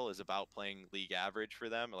Seattle is about playing league average for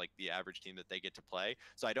them, like the average team that they get to play.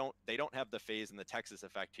 So they don't have the phase and the Texas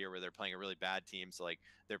effect here where they're playing a really bad team. So like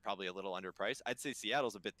they're probably a little underpriced. I'd say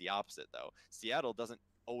Seattle's a bit the opposite though. Seattle doesn't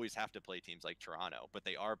always have to play teams like Toronto, but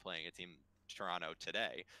they are playing a team Toronto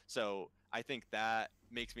today. So I think that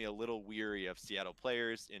makes me a little weary of Seattle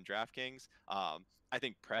players in DraftKings. I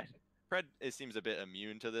think Pred it seems a bit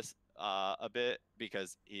immune to this a bit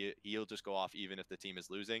because he'll just go off even if the team is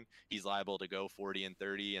losing. He's liable to go 40 and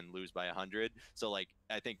 30 and lose by 100. So like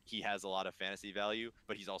I think he has a lot of fantasy value,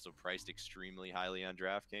 but he's also priced extremely highly on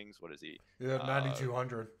DraftKings. What is he? Yeah,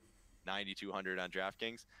 9,200. 9,200 on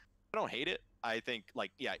DraftKings. I don't hate it. I think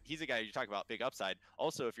like yeah, he's a guy you talk about big upside.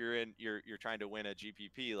 Also, if you're trying to win a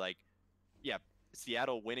GPP, like yeah,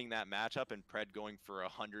 Seattle winning that matchup and Pred going for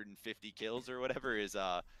 150 kills or whatever is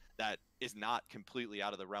that is not completely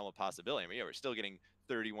out of the realm of possibility. I mean, yeah, we're still getting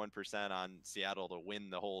 31% on Seattle to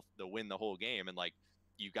win the whole game, and like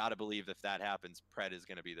you got to believe if that happens, Pred is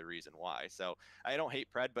going to be the reason why. So I don't hate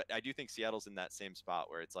Pred, but I do think Seattle's in that same spot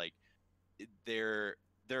where it's like they're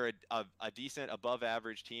a decent above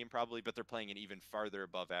average team probably, but they're playing an even farther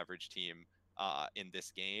above average team in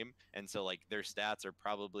this game, and so like their stats are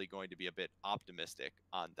probably going to be a bit optimistic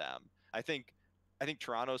on them. I think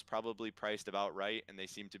Toronto's probably priced about right, and they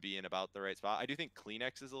seem to be in about the right spot. I do think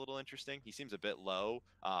Kleenex is a little interesting. He seems a bit low.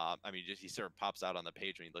 I mean, just he sort of pops out on the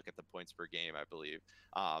page when you look at the points per game, I believe.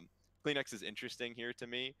 Kleenex is interesting here to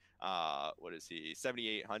me. What is he?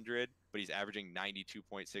 7,800, but he's averaging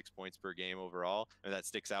 92.6 points per game overall, and that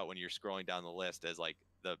sticks out when you're scrolling down the list as like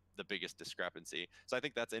the biggest discrepancy. So I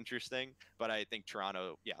think that's interesting. But I think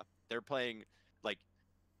Toronto, yeah, they're playing like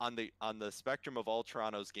on the spectrum of all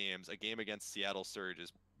Toronto's games, a game against Seattle Surge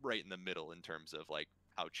is right in the middle in terms of like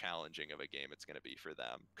how challenging of a game it's going to be for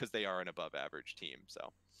them because they are an above average team.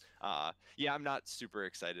 So yeah, I'm not super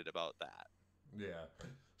excited about that. Yeah.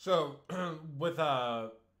 So with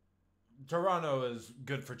Toronto is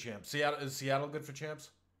good for champs. Seattle good for champs?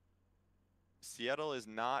 Seattle is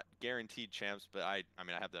not guaranteed champs, but I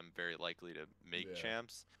mean I have them very likely to make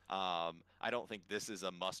champs. I don't think this is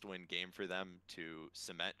a must-win game for them to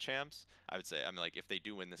cement champs. I would say I mean like if they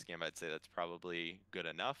do win this game, I'd say that's probably good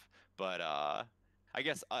enough. But I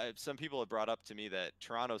guess some people have brought up to me that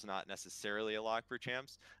Toronto's not necessarily a lock for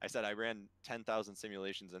champs. I said I ran 10,000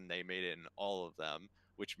 simulations and they made it in all of them,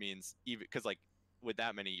 which means even because like with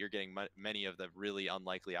that many, you're getting many of the really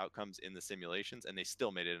unlikely outcomes in the simulations, and they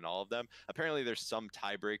still made it in all of them. Apparently, there's some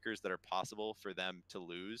tiebreakers that are possible for them to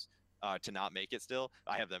lose, to not make it still.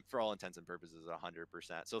 I have them, for all intents and purposes, 100%.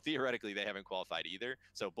 So theoretically, they haven't qualified either.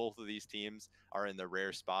 So both of these teams are in the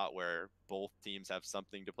rare spot where both teams have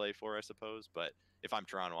something to play for, I suppose. But if I'm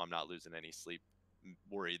Toronto, I'm not losing any sleep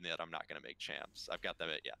worried that I'm not going to make champs. I've got them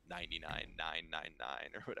at 99,999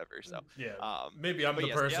 or whatever. So yeah, maybe I'm the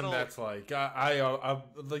person Seattle, that's like I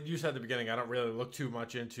like you said at the beginning. I don't really look too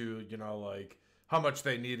much into like how much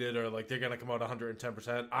they needed or like they're going to come out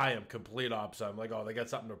 110%. I am complete opposite. I'm like, oh, they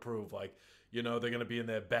got something to prove. Like they're going to be in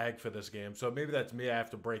their bag for this game. So maybe that's me. I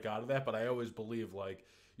have to break out of that. But I always believe like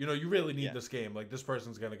you really need this game. Like this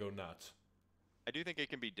person's going to go nuts. I do think it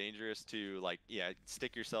can be dangerous to like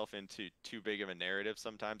stick yourself into too big of a narrative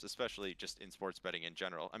sometimes, especially just in sports betting in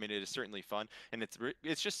general. I mean, it is certainly fun, and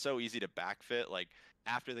it's just so easy to backfit. Like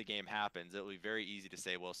after the game happens, it'll be very easy to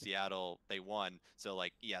say, well, Seattle, they won, so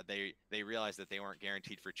like they realized that they weren't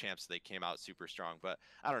guaranteed for champs, so they came out super strong. But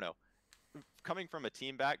I don't know, coming from a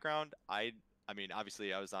team background, I mean,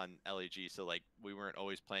 obviously I was on LAG, so like we weren't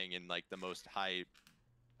always playing in like the most high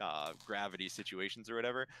gravity situations or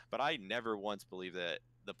whatever, but I never once believed that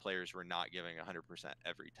the players were not giving 100%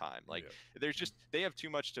 every time. Like there's just they have too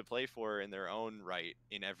much to play for in their own right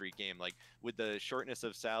in every game. Like with the shortness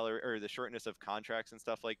of salary or the shortness of contracts and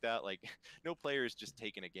stuff like that, like no player is just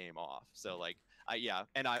taking a game off. So like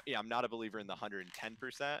I'm not a believer in the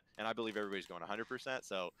 110%, and I believe everybody's going 100%.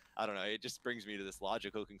 So I don't know, it just brings me to this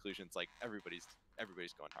logical conclusion. It's like everybody's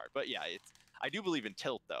going hard. But yeah, I do believe in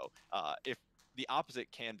tilt though. If the opposite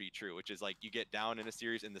can be true, which is like you get down in a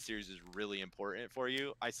series and the series is really important for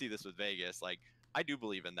you. I see this with Vegas. Like I do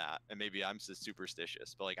believe in that, and maybe I'm just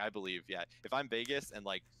superstitious, but like I believe, if I'm Vegas and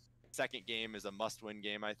like second game is a must-win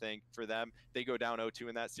game, I think for them, they go down 0-2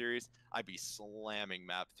 in that series, I'd be slamming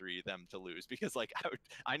map 3 them to lose because like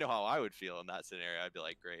I know how I would feel in that scenario. I'd be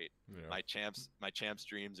like, great, my champs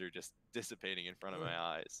dreams are just dissipating in front of my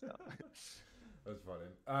eyes. So. That's funny.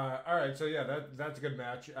 All right, so yeah, that's a good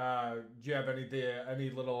match. Do you have any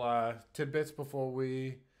little tidbits before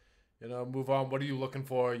we, move on? What are you looking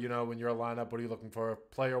for? When you're a lineup, what are you looking for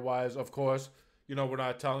player wise? Of course, we're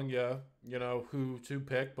not telling you, who to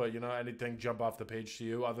pick, but anything jump off the page to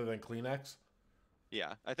you other than Kleenex.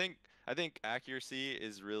 Yeah, I think accuracy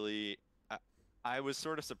is really. I was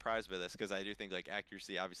sort of surprised by this because I do think like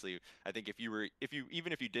accuracy. Obviously, I think if you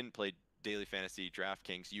didn't play daily fantasy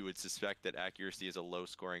DraftKings, you would suspect that accuracy is a low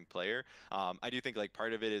scoring player. I do think like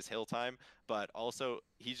part of it is hill time, but also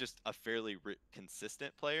he's just a fairly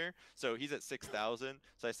consistent player. So he's at 6,000.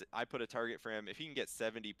 So I put a target for him. If he can get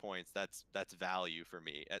 70 points, that's value for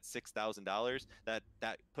me at $6,000.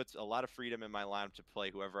 That puts a lot of freedom in my lineup to play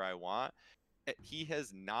whoever I want. He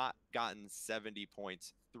has not gotten 70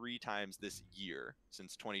 points three times this year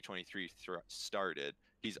since 2023 started.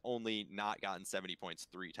 He's only not gotten 70 points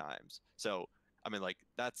three times. So, I mean, like,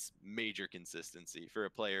 that's major consistency for a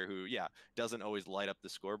player who, yeah, doesn't always light up the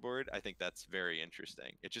scoreboard. I think that's very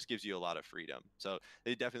interesting. It just gives you a lot of freedom. So,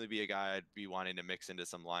 it'd definitely be a guy I'd be wanting to mix into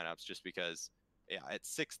some lineups just because, yeah, at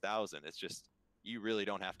 6,000, it's just, you really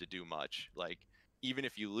don't have to do much. Like, even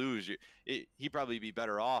if you lose, he'd probably be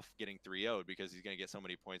better off getting 3-0'd because he's going to get so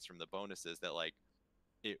many points from the bonuses that like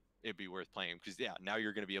it'd be worth playing because yeah, now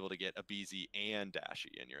you're going to be able to get a BZ and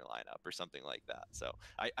Dashy in your lineup or something like that. So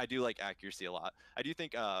I do like accuracy a lot. I do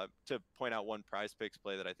think to point out one prize picks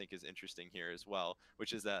play that I think is interesting here as well,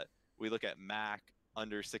 which is that we look at Mac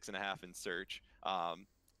under 6.5 in search.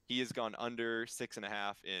 He has gone under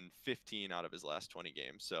 6.5 in 15 out of his last 20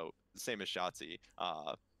 games. So the same as Shotzi.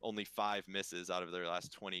 Only 5 misses out of their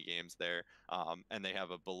last 20 games there, and they have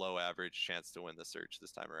a below average chance to win the search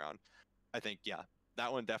this time around. I think, yeah,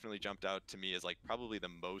 that one definitely jumped out to me as like probably the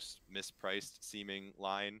most mispriced seeming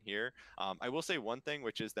line here. I will say one thing,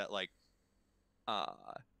 which is that like uh,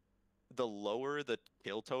 the lower the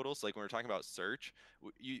kill totals, like when we're talking about search,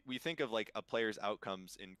 we think of like a player's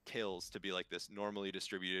outcomes in kills to be like this normally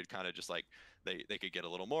distributed kind of just like they could get a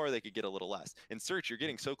little more, they could get a little less. In search, you're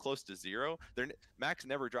getting so close to zero, they're max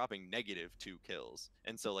never dropping -2 kills,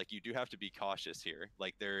 and so like you do have to be cautious here.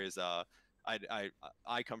 Like there is a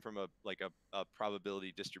I come from a like a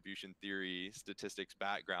probability distribution theory statistics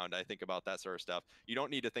background. I think about that sort of stuff. You don't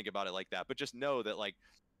need to think about it like that, but just know that like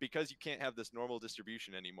because you can't have this normal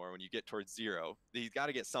distribution anymore when you get towards zero, you've got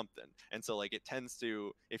to get something. And so like it tends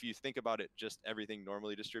to, if you think about it just everything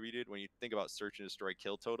normally distributed, when you think about search and destroy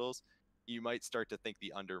kill totals, you might start to think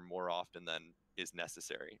the under more often than is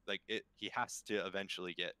necessary. Like he has to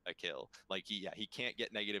eventually get a kill. Like he can't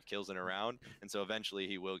get negative kills in a round, and so eventually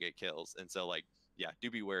he will get kills. And so like yeah,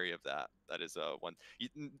 do be wary of that. That is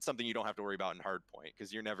something you don't have to worry about in hardpoint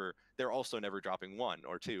because they're also never dropping 1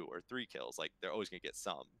 or 2 or 3 kills. Like they're always gonna get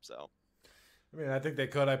some. So I mean, I think they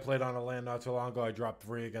could. I played on a land not too long ago. I dropped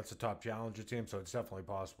 3 against a top challenger team, so it's definitely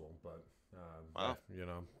possible. But wow,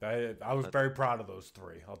 I was very proud of those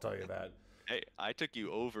 3. I'll tell you that. hey, I took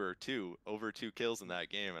you over two kills in that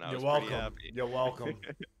game, and I You're was pretty welcome. happy. You're welcome.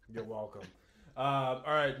 You're welcome. All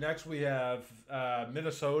right, next we have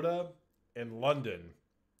Minnesota and London.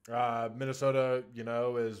 Minnesota,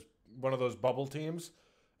 is one of those bubble teams.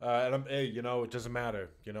 Hey, it doesn't matter.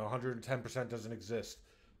 110% doesn't exist.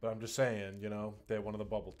 But I'm just saying, they're one of the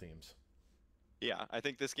bubble teams. Yeah, I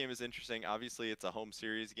think this game is interesting. Obviously, it's a home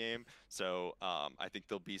series game, so I think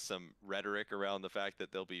there'll be some rhetoric around the fact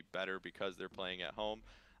that they'll be better because they're playing at home.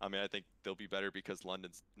 I mean, I think they'll be better because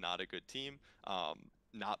London's not a good team,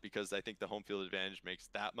 not because I think the home field advantage makes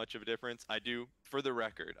that much of a difference. I do, for the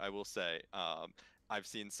record, I will say, I've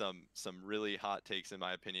seen some really hot takes in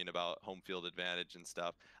my opinion about home field advantage and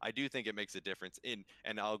stuff. I do think it makes a difference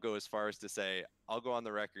and I'll go as far as to say I'll go on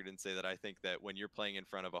the record and say that I think that when you're playing in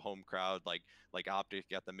front of a home crowd like Optic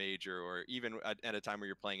at the major or even at a time where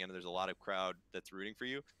you're playing and there's a lot of crowd that's rooting for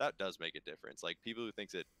you, that does make a difference. Like people who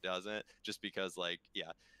thinks it doesn't just because like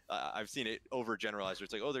yeah, I've seen it overgeneralized where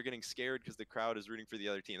it's like, oh, they're getting scared because the crowd is rooting for the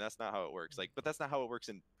other team. That's not how it works. Like, but that's not how it works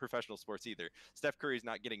in professional sports either. Steph Curry's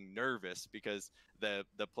not getting nervous because the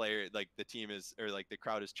player like the team is or like the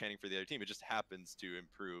crowd is chanting for the other team. It just happens to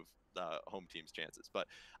improve the home team's chances. But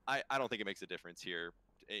I don't think it makes a difference here.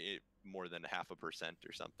 More than 0.5%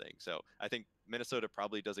 or something. So I think Minnesota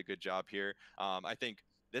probably does a good job here. I think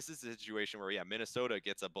this is a situation where yeah, Minnesota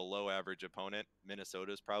gets a below average opponent.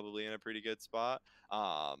 Minnesota's probably in a pretty good spot.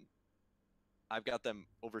 I've got them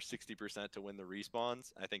over 60% to win the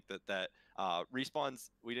respawns. I think that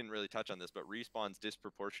respawns, we didn't really touch on this, but respawns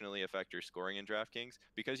disproportionately affect your scoring in DraftKings.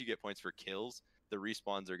 Because you get points for kills, the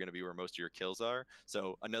respawns are going to be where most of your kills are.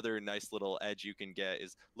 So another nice little edge you can get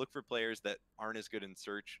is look for players that aren't as good in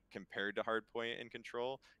search compared to hardpoint and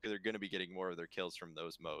control, because they're going to be getting more of their kills from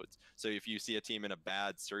those modes. So if you see a team in a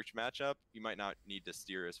bad search matchup, you might not need to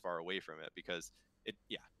steer as far away from it because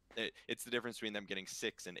it's the difference between them getting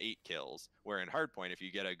 6 and 8 kills. Where in hardpoint, if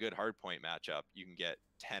you get a good hardpoint matchup, you can get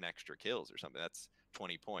 10 extra kills or something. That's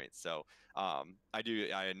 20 points. So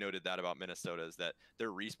I noted that about Minnesota, is that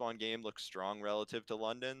their respawn game looks strong relative to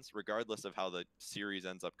London's, regardless of how the series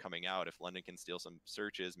ends up coming out. If London can steal some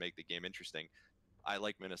searches, make the game interesting, I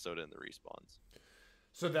like Minnesota in the respawns.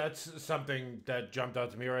 So that's something that jumped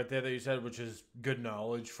out to me right there that you said, which is good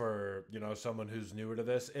knowledge for, someone who's newer to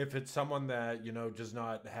this. If it's someone that, does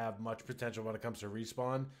not have much potential when it comes to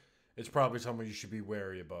respawn, it's probably someone you should be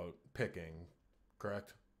wary about picking,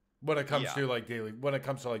 correct? When it comes Yeah, to like when it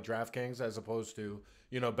comes to like DraftKings as opposed to,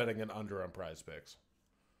 betting an under on PrizePicks.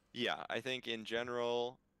 yeah, I think in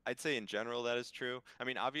general, I'd say in general that is true. I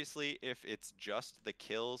mean, obviously, if it's just the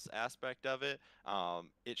kills aspect of it,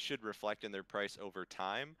 it should reflect in their price over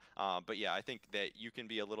time. But yeah, I think that you can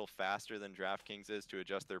be a little faster than DraftKings is to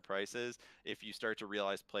adjust their prices if you start to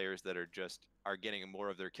realize players that are getting more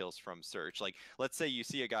of their kills from search. Like, let's say you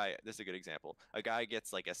see a guy, this is a good example. A guy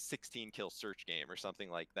gets like a 16 kill search game or something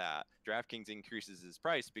like that. DraftKings increases his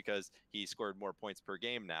price because he scored more points per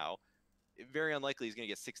game now. Very unlikely he's going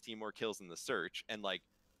to get 16 more kills in the search, and like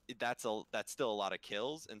that's still a lot of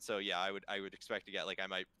kills. And so yeah, I would expect to get, like, I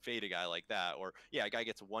might fade a guy like that, or yeah, a guy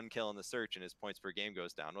gets 1 kill in the search and his points per game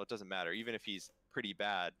goes down. Well, it doesn't matter. Even if he's pretty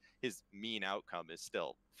bad, his mean outcome is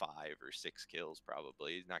still 5 or 6 kills.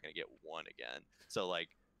 Probably he's not going to get one again. So like,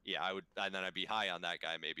 yeah, and then I'd be high on that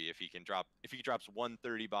guy maybe if he drops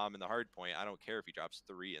 130 bomb in the hard point. I don't care if he drops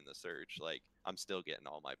 3 in the search. Like, I'm still getting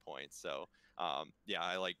all my points. So yeah,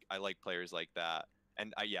 I like players like that.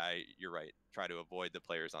 And you're right. Try to avoid the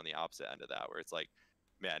players on the opposite end of that, where it's like,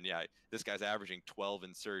 man, yeah, this guy's averaging 12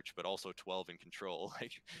 in search, but also 12 in control.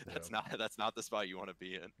 Like, Yeah. that's not the spot you want to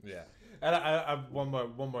be in. Yeah, and I one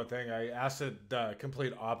more thing. I asked it the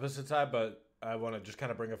complete opposite side, but I want to just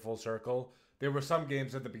kind of bring it full circle. There were some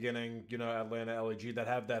games at the beginning, Atlanta, LAG, that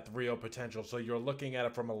have that 3-0 potential. So you're looking at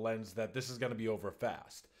it from a lens that this is going to be over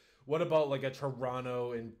fast. What about like a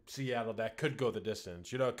Toronto and Seattle that could go the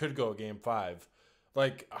distance? It could go a game 5.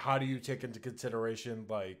 Like, how do you take into consideration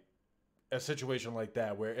like a situation like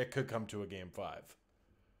that where it could come to a game 5?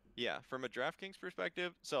 Yeah, from a DraftKings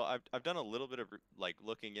perspective, so I've done a little bit of like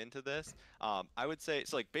looking into this. I would say,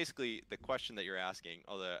 so like, basically the question that you're asking,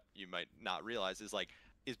 although you might not realize,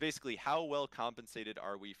 is basically how well compensated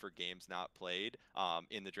are we for games not played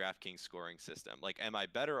in the DraftKings scoring system? Like, am I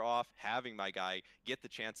better off having my guy get the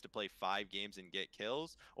chance to play 5 games and get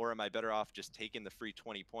kills, or am I better off just taking the free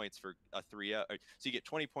 20 points for a 3-0? So you get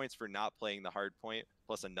 20 points for not playing the hard point,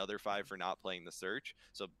 plus another 5 for not playing the search.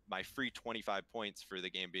 So my free 25 points for the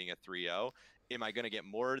game being a 3-0. Am I going to get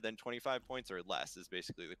more than 25 points or less, is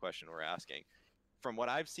basically the question we're asking. From what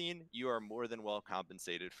I've seen, you are more than well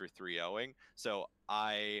compensated for 3-0ing. So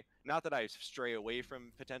not that I stray away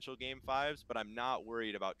from potential game 5s, but I'm not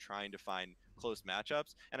worried about trying to find close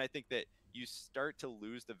matchups. And I think that you start to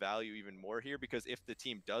lose the value even more here, because if the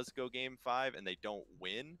team does go game 5 and they don't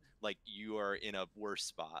win, like, you are in a worse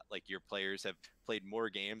spot. Like, your players have played more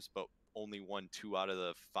games, but only won 2 out of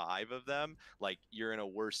the 5 of them. Like, you're in a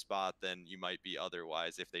worse spot than you might be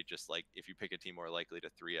otherwise if you pick a team more likely to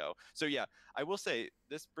 3-0. So yeah, I will say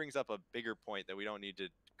this brings up a bigger point that we don't need to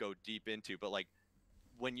go deep into, but like,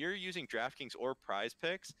 when you're using DraftKings or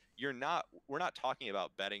PrizePicks, we're not talking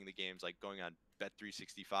about betting the games, like going on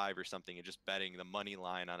Bet365 or something and just betting the money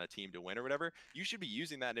line on a team to win or whatever. You should be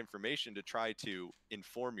using that information to try to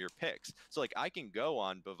inform your picks. So like, I can go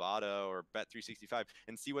on Bovada or Bet365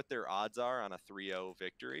 and see what their odds are on a 3-0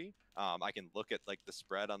 victory. I can look at like the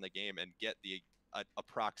spread on the game and get the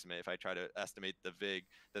approximate, if I try to estimate the VIG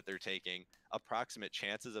that they're taking, approximate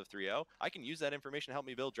chances of 3-0. I can use that information to help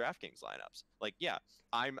me build DraftKings lineups. Like, yeah,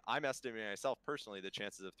 I'm estimating myself personally the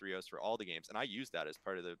chances of 3-0s for all the games, and I use that as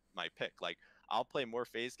part of my pick. Like, I'll play more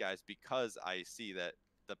phase guys because I see that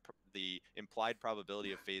the implied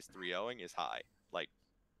probability of phase 3-0ing is high. Like,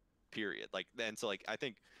 period. Like, and so like, I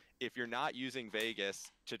think if you're not using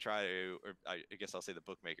Vegas to try to, or I guess I'll say the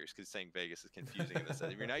bookmakers, because saying Vegas is confusing in this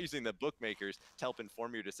sense. If you're not using the bookmakers to help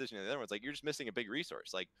inform your decision, and the other ones, like, you're just missing a big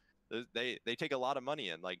resource. Like, they take a lot of money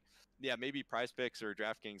in. Like, yeah, maybe PrizePicks or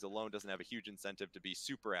DraftKings alone doesn't have a huge incentive to be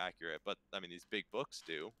super accurate, but I mean, these big books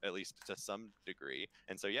do, at least to some degree.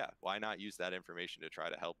 And so yeah, why not use that information to try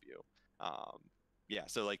to help you? Yeah,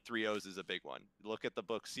 so like 3-0s is a big one. Look at the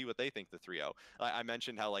book, see what they think the 3-0. I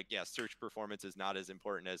mentioned how, like, yeah, search performance is not as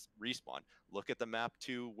important as respawn. Look at the map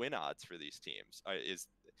 2 win odds for these teams.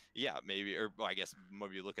 Maybe, or well, I guess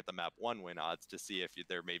maybe look at the map 1 win odds to see if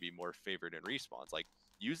they're maybe more favored in respawns. Like,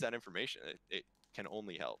 use that information. It can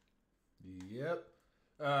only help. Yep.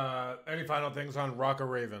 Any final things on Rock or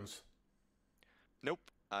Ravens? Nope.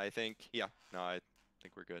 I think, yeah, no, I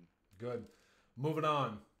think we're good. Good. Moving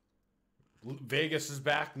on. Vegas is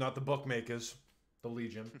back, not the bookmakers. the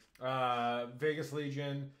Legion. Vegas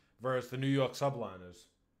Legion versus the New York Subliners.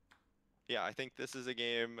 Yeah, I think this is a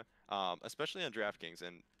game, especially on DraftKings,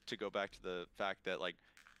 and to go back to the fact that like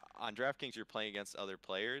on DraftKings you're playing against other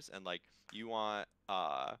players, and like you want,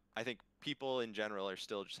 I think people in general are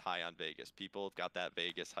still just high on Vegas. People have got that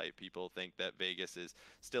Vegas hype. People think that Vegas is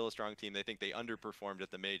still a strong team. They think they underperformed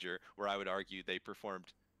at the major, where I would argue they performed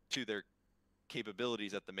to their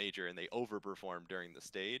capabilities at the major and they overperformed during the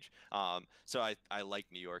stage. So I like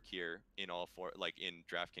New York here in all four, like in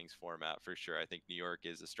DraftKings format for sure. I think New York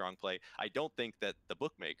is a strong play. I don't think that the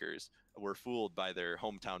bookmakers were fooled by their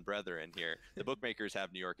hometown brethren here. The bookmakers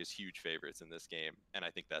have New York as huge favorites in this game, and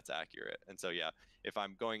I think that's accurate. And so yeah, if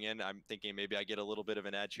I'm going in, I'm thinking maybe I get a little bit of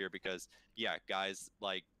an edge here because yeah, guys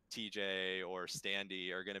like TJ or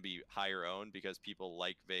Standy are going to be higher owned because people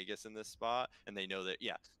like Vegas in this spot and they know that,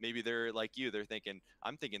 yeah, maybe they're like you, they're thinking,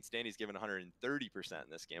 I'm thinking Standy's given 130% in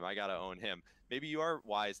this game. I got to own him. Maybe you are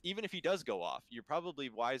wise. Even if he does go off, you're probably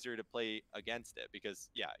wiser to play against it because,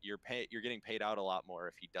 yeah, you're getting paid out a lot more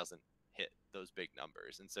if he doesn't hit those big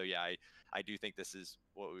numbers. And so, yeah, I do think this is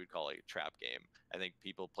what we would call a trap game. I think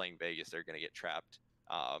people playing Vegas are going to get trapped.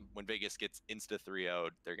 When Vegas gets insta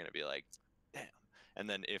 3-0'd, they're going to be like, damn. And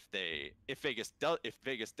then if Vegas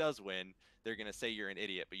does win, they're gonna say you're an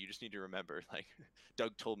idiot. But you just need to remember, like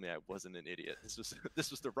Doug told me I wasn't an idiot. This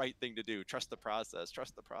was the right thing to do. Trust the process.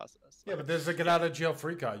 Trust the process. Yeah, but there's a get out of jail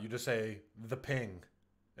free card. You just say the ping,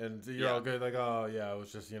 and you're all good. Like, oh yeah, it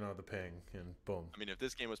was just the ping, and boom. I mean, if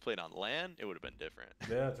this game was played on LAN, it would have been different.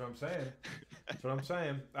 Yeah, that's what I'm saying. That's what I'm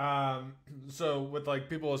saying. So with like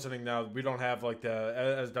people listening now, we don't have like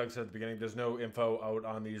as Doug said at the beginning, there's no info out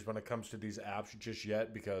on these when it comes to these apps just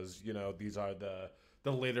yet because these are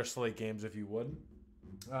the later slate games, if you would.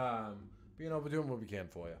 But we're doing what we can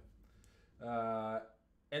for you.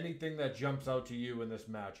 Anything that jumps out to you in this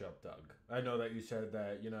matchup, Doug? I know that you said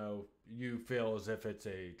that you feel as if it's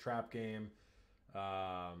a trap game.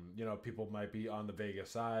 People might be on the Vegas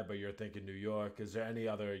side, but you're thinking New York. Is there any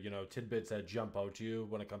other, tidbits that jump out to you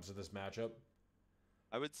when it comes to this matchup?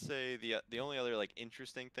 I would say the only other like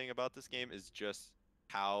interesting thing about this game is just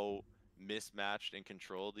how mismatched and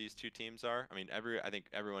controlled these two teams are. I mean, I think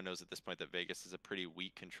everyone knows at this point that Vegas is a pretty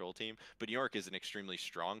weak control team, but New York is an extremely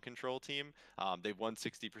strong control team. They've won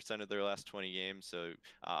 60% of their last 20 games, so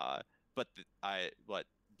but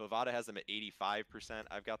Bovada has them at 85%.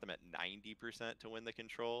 I've got them at 90% to win the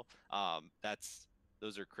control.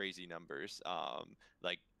 Those are crazy numbers.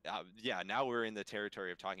 Yeah, now we're in the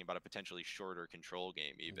territory of talking about a potentially shorter control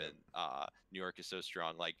game. Even New York is so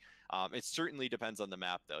strong. It certainly depends on the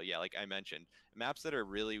map, though. Yeah, like I mentioned, maps that are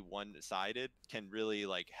really one-sided can really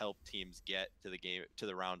help teams get to the game, to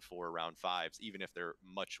the round 4, round 5s, even if they're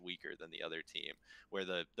much weaker than the other team. Where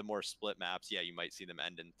the more split maps, yeah, you might see them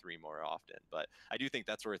end in 3 more often. But I do think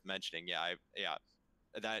that's worth mentioning. Yeah,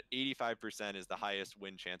 that 85% is the highest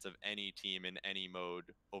win chance of any team in any mode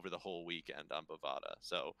over the whole weekend on Bovada.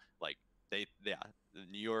 So the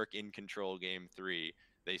New York in control game 3,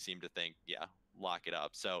 they seem to think, yeah, lock it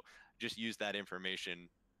up. So just use that information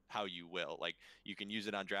how you will. You can use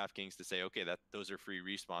it on DraftKings to say, okay, those are free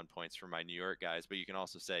respawn points for my New York guys. But you can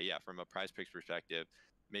also say, yeah, from a PrizePicks perspective,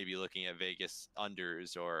 maybe looking at Vegas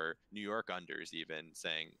unders or New York unders, even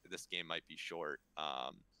saying this game might be short.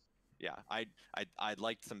 Yeah, I'd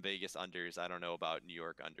like some Vegas unders. I don't know about New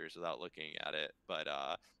York unders without looking at it, but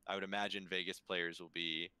I would imagine Vegas players will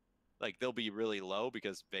be they'll be really low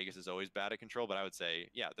because Vegas is always bad at control. But I would say,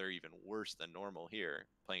 yeah, they're even worse than normal here,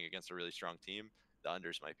 playing against a really strong team. The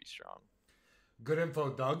unders might be strong. Good info,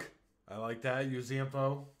 Doug. I like that. Use the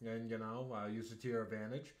info and use it to your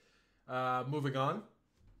advantage. Moving on,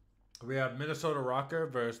 we have Minnesota Rocker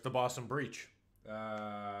versus the Boston Breach.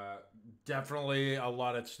 Definitely a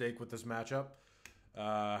lot at stake with this matchup.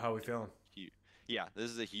 How are we feeling? Yeah, this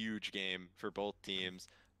is a huge game for both teams.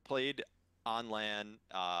 Played on LAN,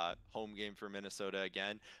 home game for Minnesota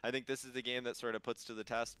again. I think this is the game that sort of puts to the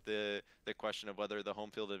test the question of whether the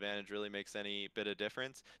home field advantage really makes any bit of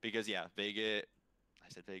difference. Because yeah, Vegas.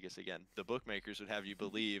 I said Vegas again. The bookmakers would have you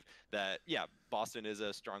believe that, yeah, Boston is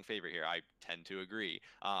a strong favorite here. I tend to agree.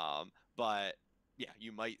 But yeah,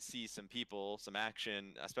 you might see some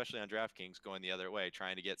action, especially on DraftKings, going the other way,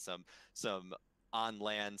 trying to get some on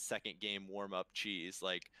LAN second game warm up cheese.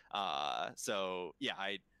 So yeah,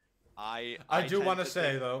 I do want to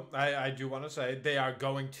say though, I do want to say they are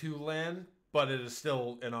going to LAN, but it is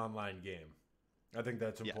still an online game. I think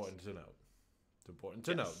that's important to note. It's important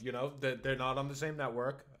to note, that they're not on the same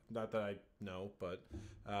network. Not that I know, but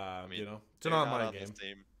it's an online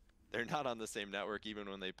game. they're not on the same network even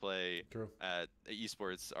when they play True. at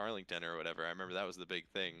Esports Arlington or whatever. I remember that was the big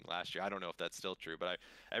thing last year. I don't know if that's still true, but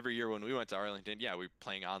every year when we went to Arlington, yeah, we were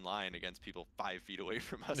playing online against people 5 feet away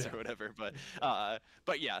from us Yeah. or whatever. But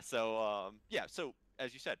yeah, yeah, so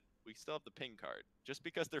as you said, we still have the ping card. Just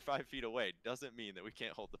because they're 5 feet away doesn't mean that we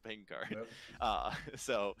can't hold the ping card. Yep. Uh,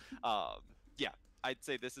 so yeah, I'd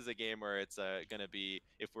say this is a game where it's going to be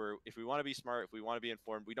if we want to be smart, if we want to be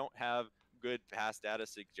informed, we don't have good past data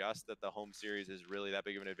suggest that the home series is really that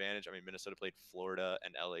big of an advantage. I mean, Minnesota played Florida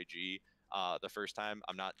and LAG the first time.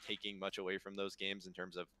 I'm not taking much away from those games in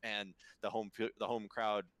terms of and the home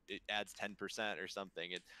crowd it adds 10% or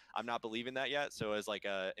something. I'm not believing that yet. So as like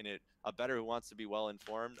a better who wants to be well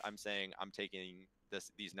informed, I'm saying I'm taking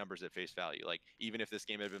these numbers at face value. Like even if this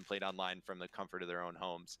game had been played online from the comfort of their own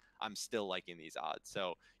homes, I'm still liking these odds.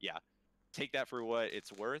 So yeah, take that for what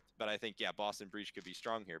it's worth. But I think, yeah, Boston Breach could be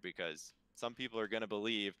strong here because some people are going to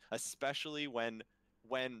believe, especially when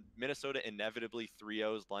Minnesota inevitably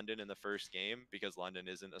 3-0s London in the first game, because London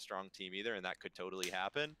isn't a strong team either, and that could totally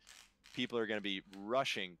happen. People are going to be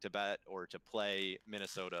rushing to bet or to play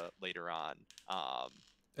Minnesota later on.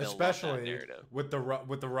 They'll love that Especially narrative. with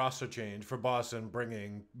the roster change for Boston,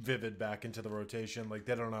 bringing Vivid back into the rotation. Like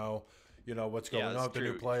they don't know, what's Yeah, going on it's with the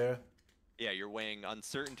new true. player. Yeah, you're weighing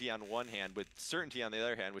uncertainty on one hand with certainty on the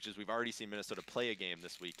other hand, which is we've already seen Minnesota play a game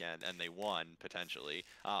this weekend and they won potentially.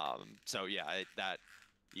 So yeah,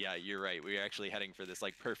 yeah, you're right. We're actually heading for this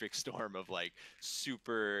like perfect storm of like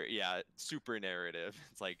super narrative.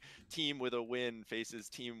 It's like team with a win faces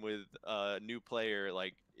team with a new player.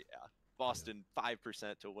 Like yeah, Boston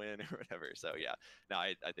 5% to win or whatever. So yeah, no,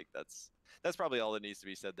 I think that's probably all that needs to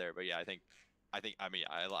be said there. But yeah, I mean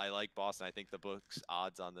I like Boston. I think the book's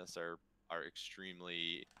odds on this are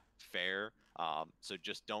extremely fair. So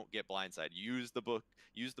just don't get blindsided. Use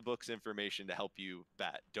the book's information to help you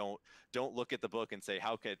bet. Don't look at the book and say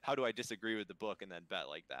how do I disagree with the book and then bet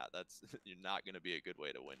like that. That's you're not going to be a good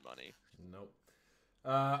way to win money. Nope.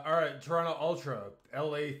 All right, Toronto Ultra,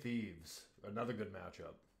 LA Thieves, another good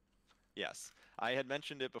matchup. Yes. I had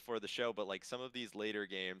mentioned it before the show, but like some of these later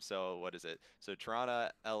games, so what is it? So Toronto,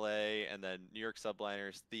 LA, and then New York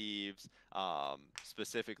Subliners, Thieves,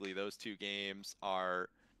 specifically those two games are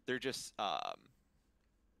they're just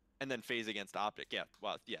and then phase against Optic. Yeah,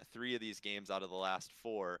 well, yeah, three of these games out of the last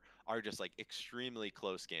four are just like extremely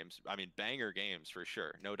close games. I mean, banger games for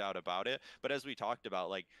sure, no doubt about it. But as we talked about,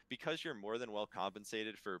 like because you're more than well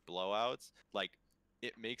compensated for blowouts, like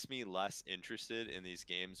it makes me less interested in these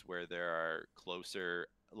games where there are closer,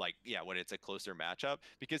 like yeah, when it's a closer matchup.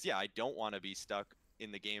 Because yeah, I don't want to be stuck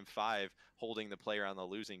in the game 5 holding the player on the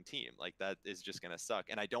losing team. Like that is just going to suck.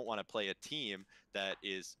 And I don't want to play a team that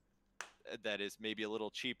is maybe a little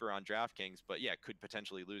cheaper on DraftKings, but yeah, could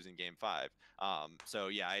potentially lose in game 5. So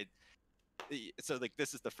yeah, so like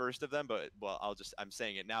this is the first of them, but well, I'm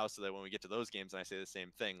saying it now so that when we get to those games and I say the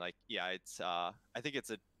same thing, like yeah, I think it's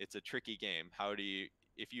a tricky game. How do you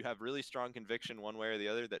if you have really strong conviction one way or the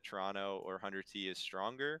other that Toronto or Hunter T is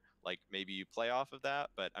stronger, like maybe you play off of that.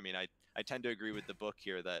 But I mean, I tend to agree with the book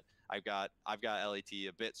here that I've got LAT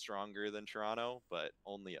a bit stronger than Toronto, but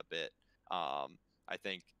only a bit. I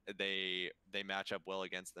think they match up well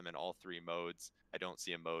against them in all three modes. I don't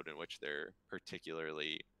see a mode in which they're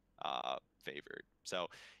particularly favored. So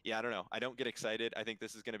yeah, I don't know. I don't get excited. I think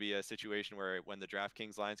this is going to be a situation where when the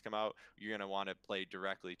DraftKings lines come out, you're going to want to play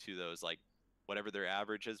directly to those, like whatever their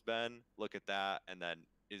average has been. Look at that, and then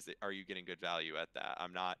are you getting good value at that?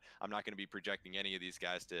 I'm not going to be projecting any of these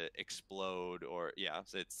guys to explode or yeah.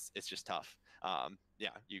 So it's just tough. Yeah,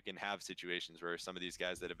 you can have situations where some of these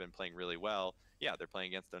guys that have been playing really well, yeah, they're playing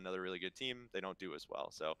against another really good team. They don't do as well.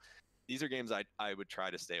 So these are games I would try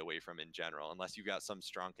to stay away from in general, unless you got some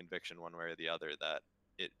strong conviction one way or the other that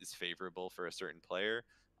it is favorable for a certain player.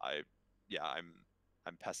 I, yeah,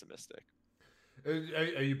 I'm pessimistic.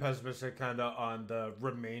 Are you pessimistic kind of on the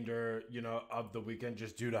remainder, of the weekend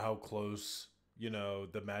just due to how close,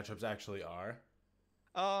 the matchups actually are?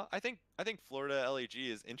 I think Florida LAG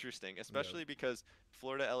is interesting, Yeah. especially because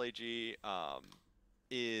Florida LAG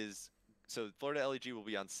is so Florida LAG will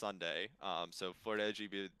be on Sunday. So Florida LAG will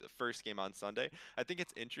be the first game on Sunday. I think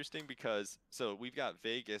it's interesting because so we've got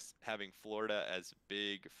Vegas having Florida as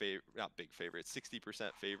not big favorites,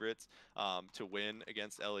 60% favorites to win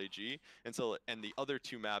against LAG. And the other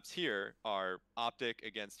two maps here are Optic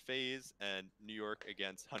against FaZe and New York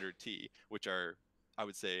against 100T, which are I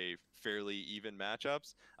would say fairly even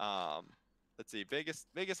matchups. Let's see, Vegas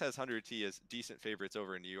has 100T as decent favorites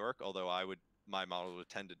over in New York, although I would my model would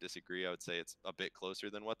tend to disagree. I would say it's a bit closer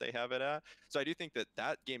than what they have it at. So I do think that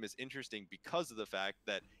that game is interesting because of the fact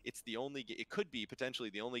that it's the only, it could be potentially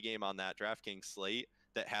the only game on that DraftKings slate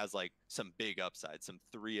that has like some big upside, some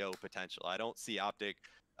 3-0 potential. I don't see Optic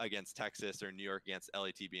against Texas or New York against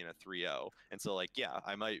LAT being a 3-0. And so like, yeah,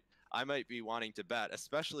 I might be wanting to bet,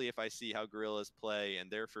 especially if I see how Gorillas play in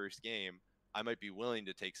their first game. I might be willing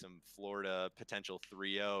to take some Florida potential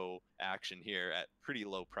 3-0 action here at pretty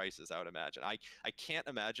low prices, I would imagine. I can't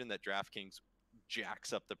imagine that DraftKings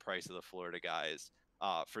jacks up the price of the Florida guys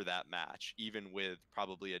for that match, even with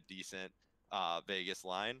probably a decent Vegas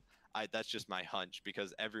line. That's just my hunch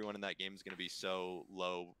because everyone in that game is going to be so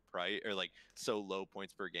low price or like so low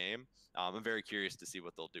points per game. I'm very curious to see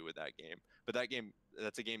what they'll do with that game. But that game,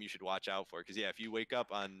 that's a game you should watch out for because yeah, if you wake up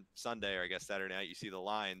on Sunday or I guess Saturday night, you see the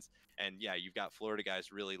lines and yeah, you've got Florida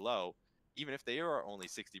guys really low. Even if they are only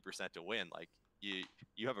 60% to win, like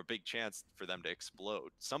you have a big chance for them to explode.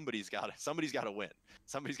 Somebody's got to win.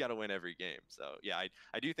 Somebody's got to win every game. So yeah,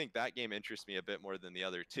 I do think that game interests me a bit more than the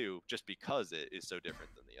other two, just because it is so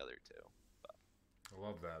different than the other two. But. I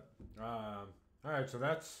love that. All right, so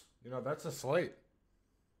that's a slate.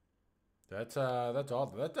 That's all.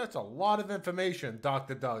 That's a lot of information,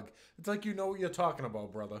 Dr. Doug. It's like you know what you're talking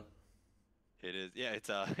about, brother. It is, yeah.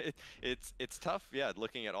 It's tough, yeah.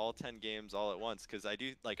 Looking at all 10 games all at once, because I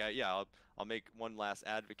do like I'll make one last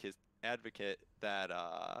advocate that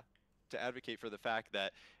to advocate for the fact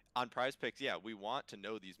that on PrizePicks, yeah, we want to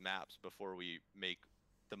know these maps before we make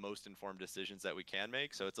the most informed decisions that we can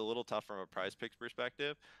make. So it's a little tough from a PrizePicks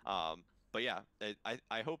perspective. But yeah,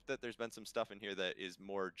 I hope that there's been some stuff in here that is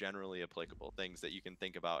more generally applicable, things that you can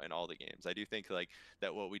think about in all the games. I do think like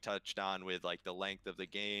that what we touched on with like the length of the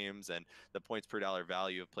games and the points per dollar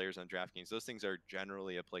value of players on DraftKings, those things are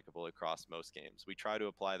generally applicable across most games. We try to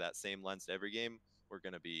apply that same lens to every game, we're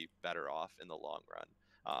going to be better off in the long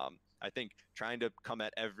run. I think trying to come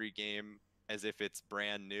at every game as if it's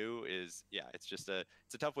brand new is it's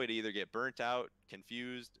a tough way to either get burnt out,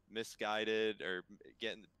 confused, misguided, or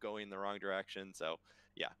going in the wrong direction. So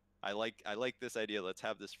yeah, I like this idea. Let's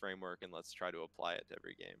have this framework and let's try to apply it to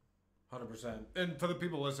every game. 100%. And for the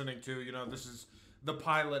people listening too, this is the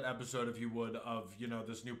pilot episode, if you would, of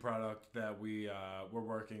this new product that we're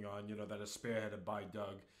working on. That is spearheaded by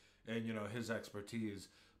Doug and his expertise.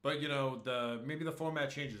 But maybe the format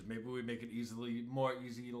changes. Maybe we make it more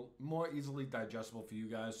easily digestible for you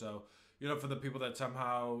guys. So for the people that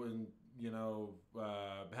somehow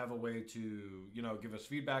have a way to give us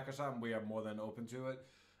feedback or something, we are more than open to it.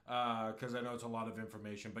 Because I know it's a lot of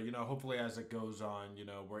information. But hopefully as it goes on,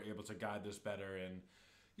 we're able to guide this better and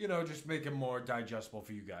just make it more digestible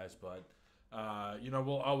for you guys. But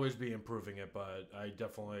we'll always be improving it, but I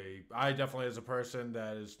definitely, as a person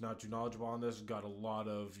that is not too knowledgeable on this, got a lot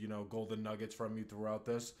of, golden nuggets from you throughout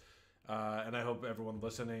this. And I hope everyone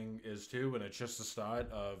listening is too. And it's just the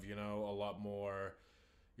start of, a lot more,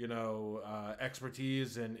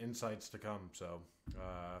 expertise and insights to come. So,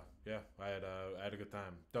 yeah, I had a good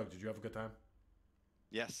time. Doug, did you have a good time?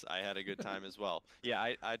 Yes, I had a good time as well. Yeah,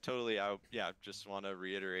 I just want to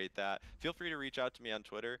reiterate that. Feel free to reach out to me on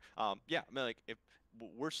Twitter. Yeah, I mean, like if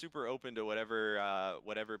we're super open to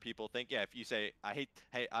whatever people think. Yeah, if you say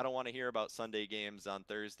hey, I don't want to hear about Sunday games on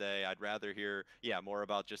Thursday. I'd rather hear more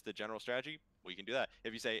about just the general strategy. We can do that.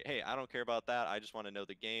 If you say, hey, I don't care about that. I just want to know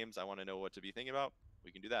the games. I want to know what to be thinking about.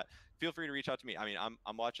 We can do that. Feel free to reach out to me. I mean,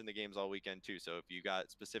 I'm watching the games all weekend too. So if you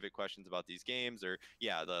got specific questions about these games or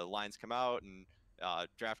the lines come out and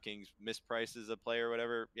DraftKings misprices a player or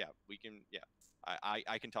whatever, we can,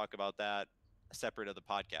 I can talk about that separate of the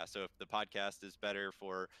podcast. So if the podcast is better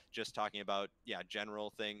for just talking about,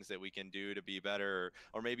 general things that we can do to be better,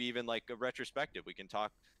 or maybe even like a retrospective, we can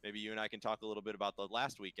talk, maybe you and I can talk a little bit about the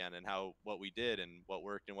last weekend and what we did and what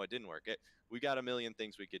worked and what didn't work. We got a million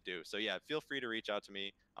things we could do. So feel free to reach out to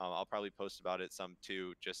me. I'll probably post about it some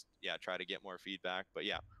too, just, try to get more feedback, but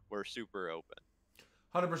we're super open.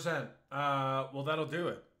 100%. Well, that'll do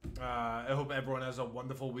it. I hope everyone has a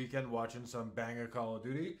wonderful weekend watching some banger Call of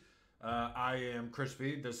Duty. I am Chris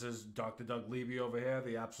P. This is Dr. Doug Liebe over here,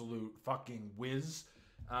 the absolute fucking whiz.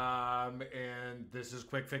 And this is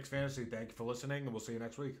Quick Fix Fantasy. Thank you for listening, and we'll see you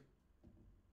next week.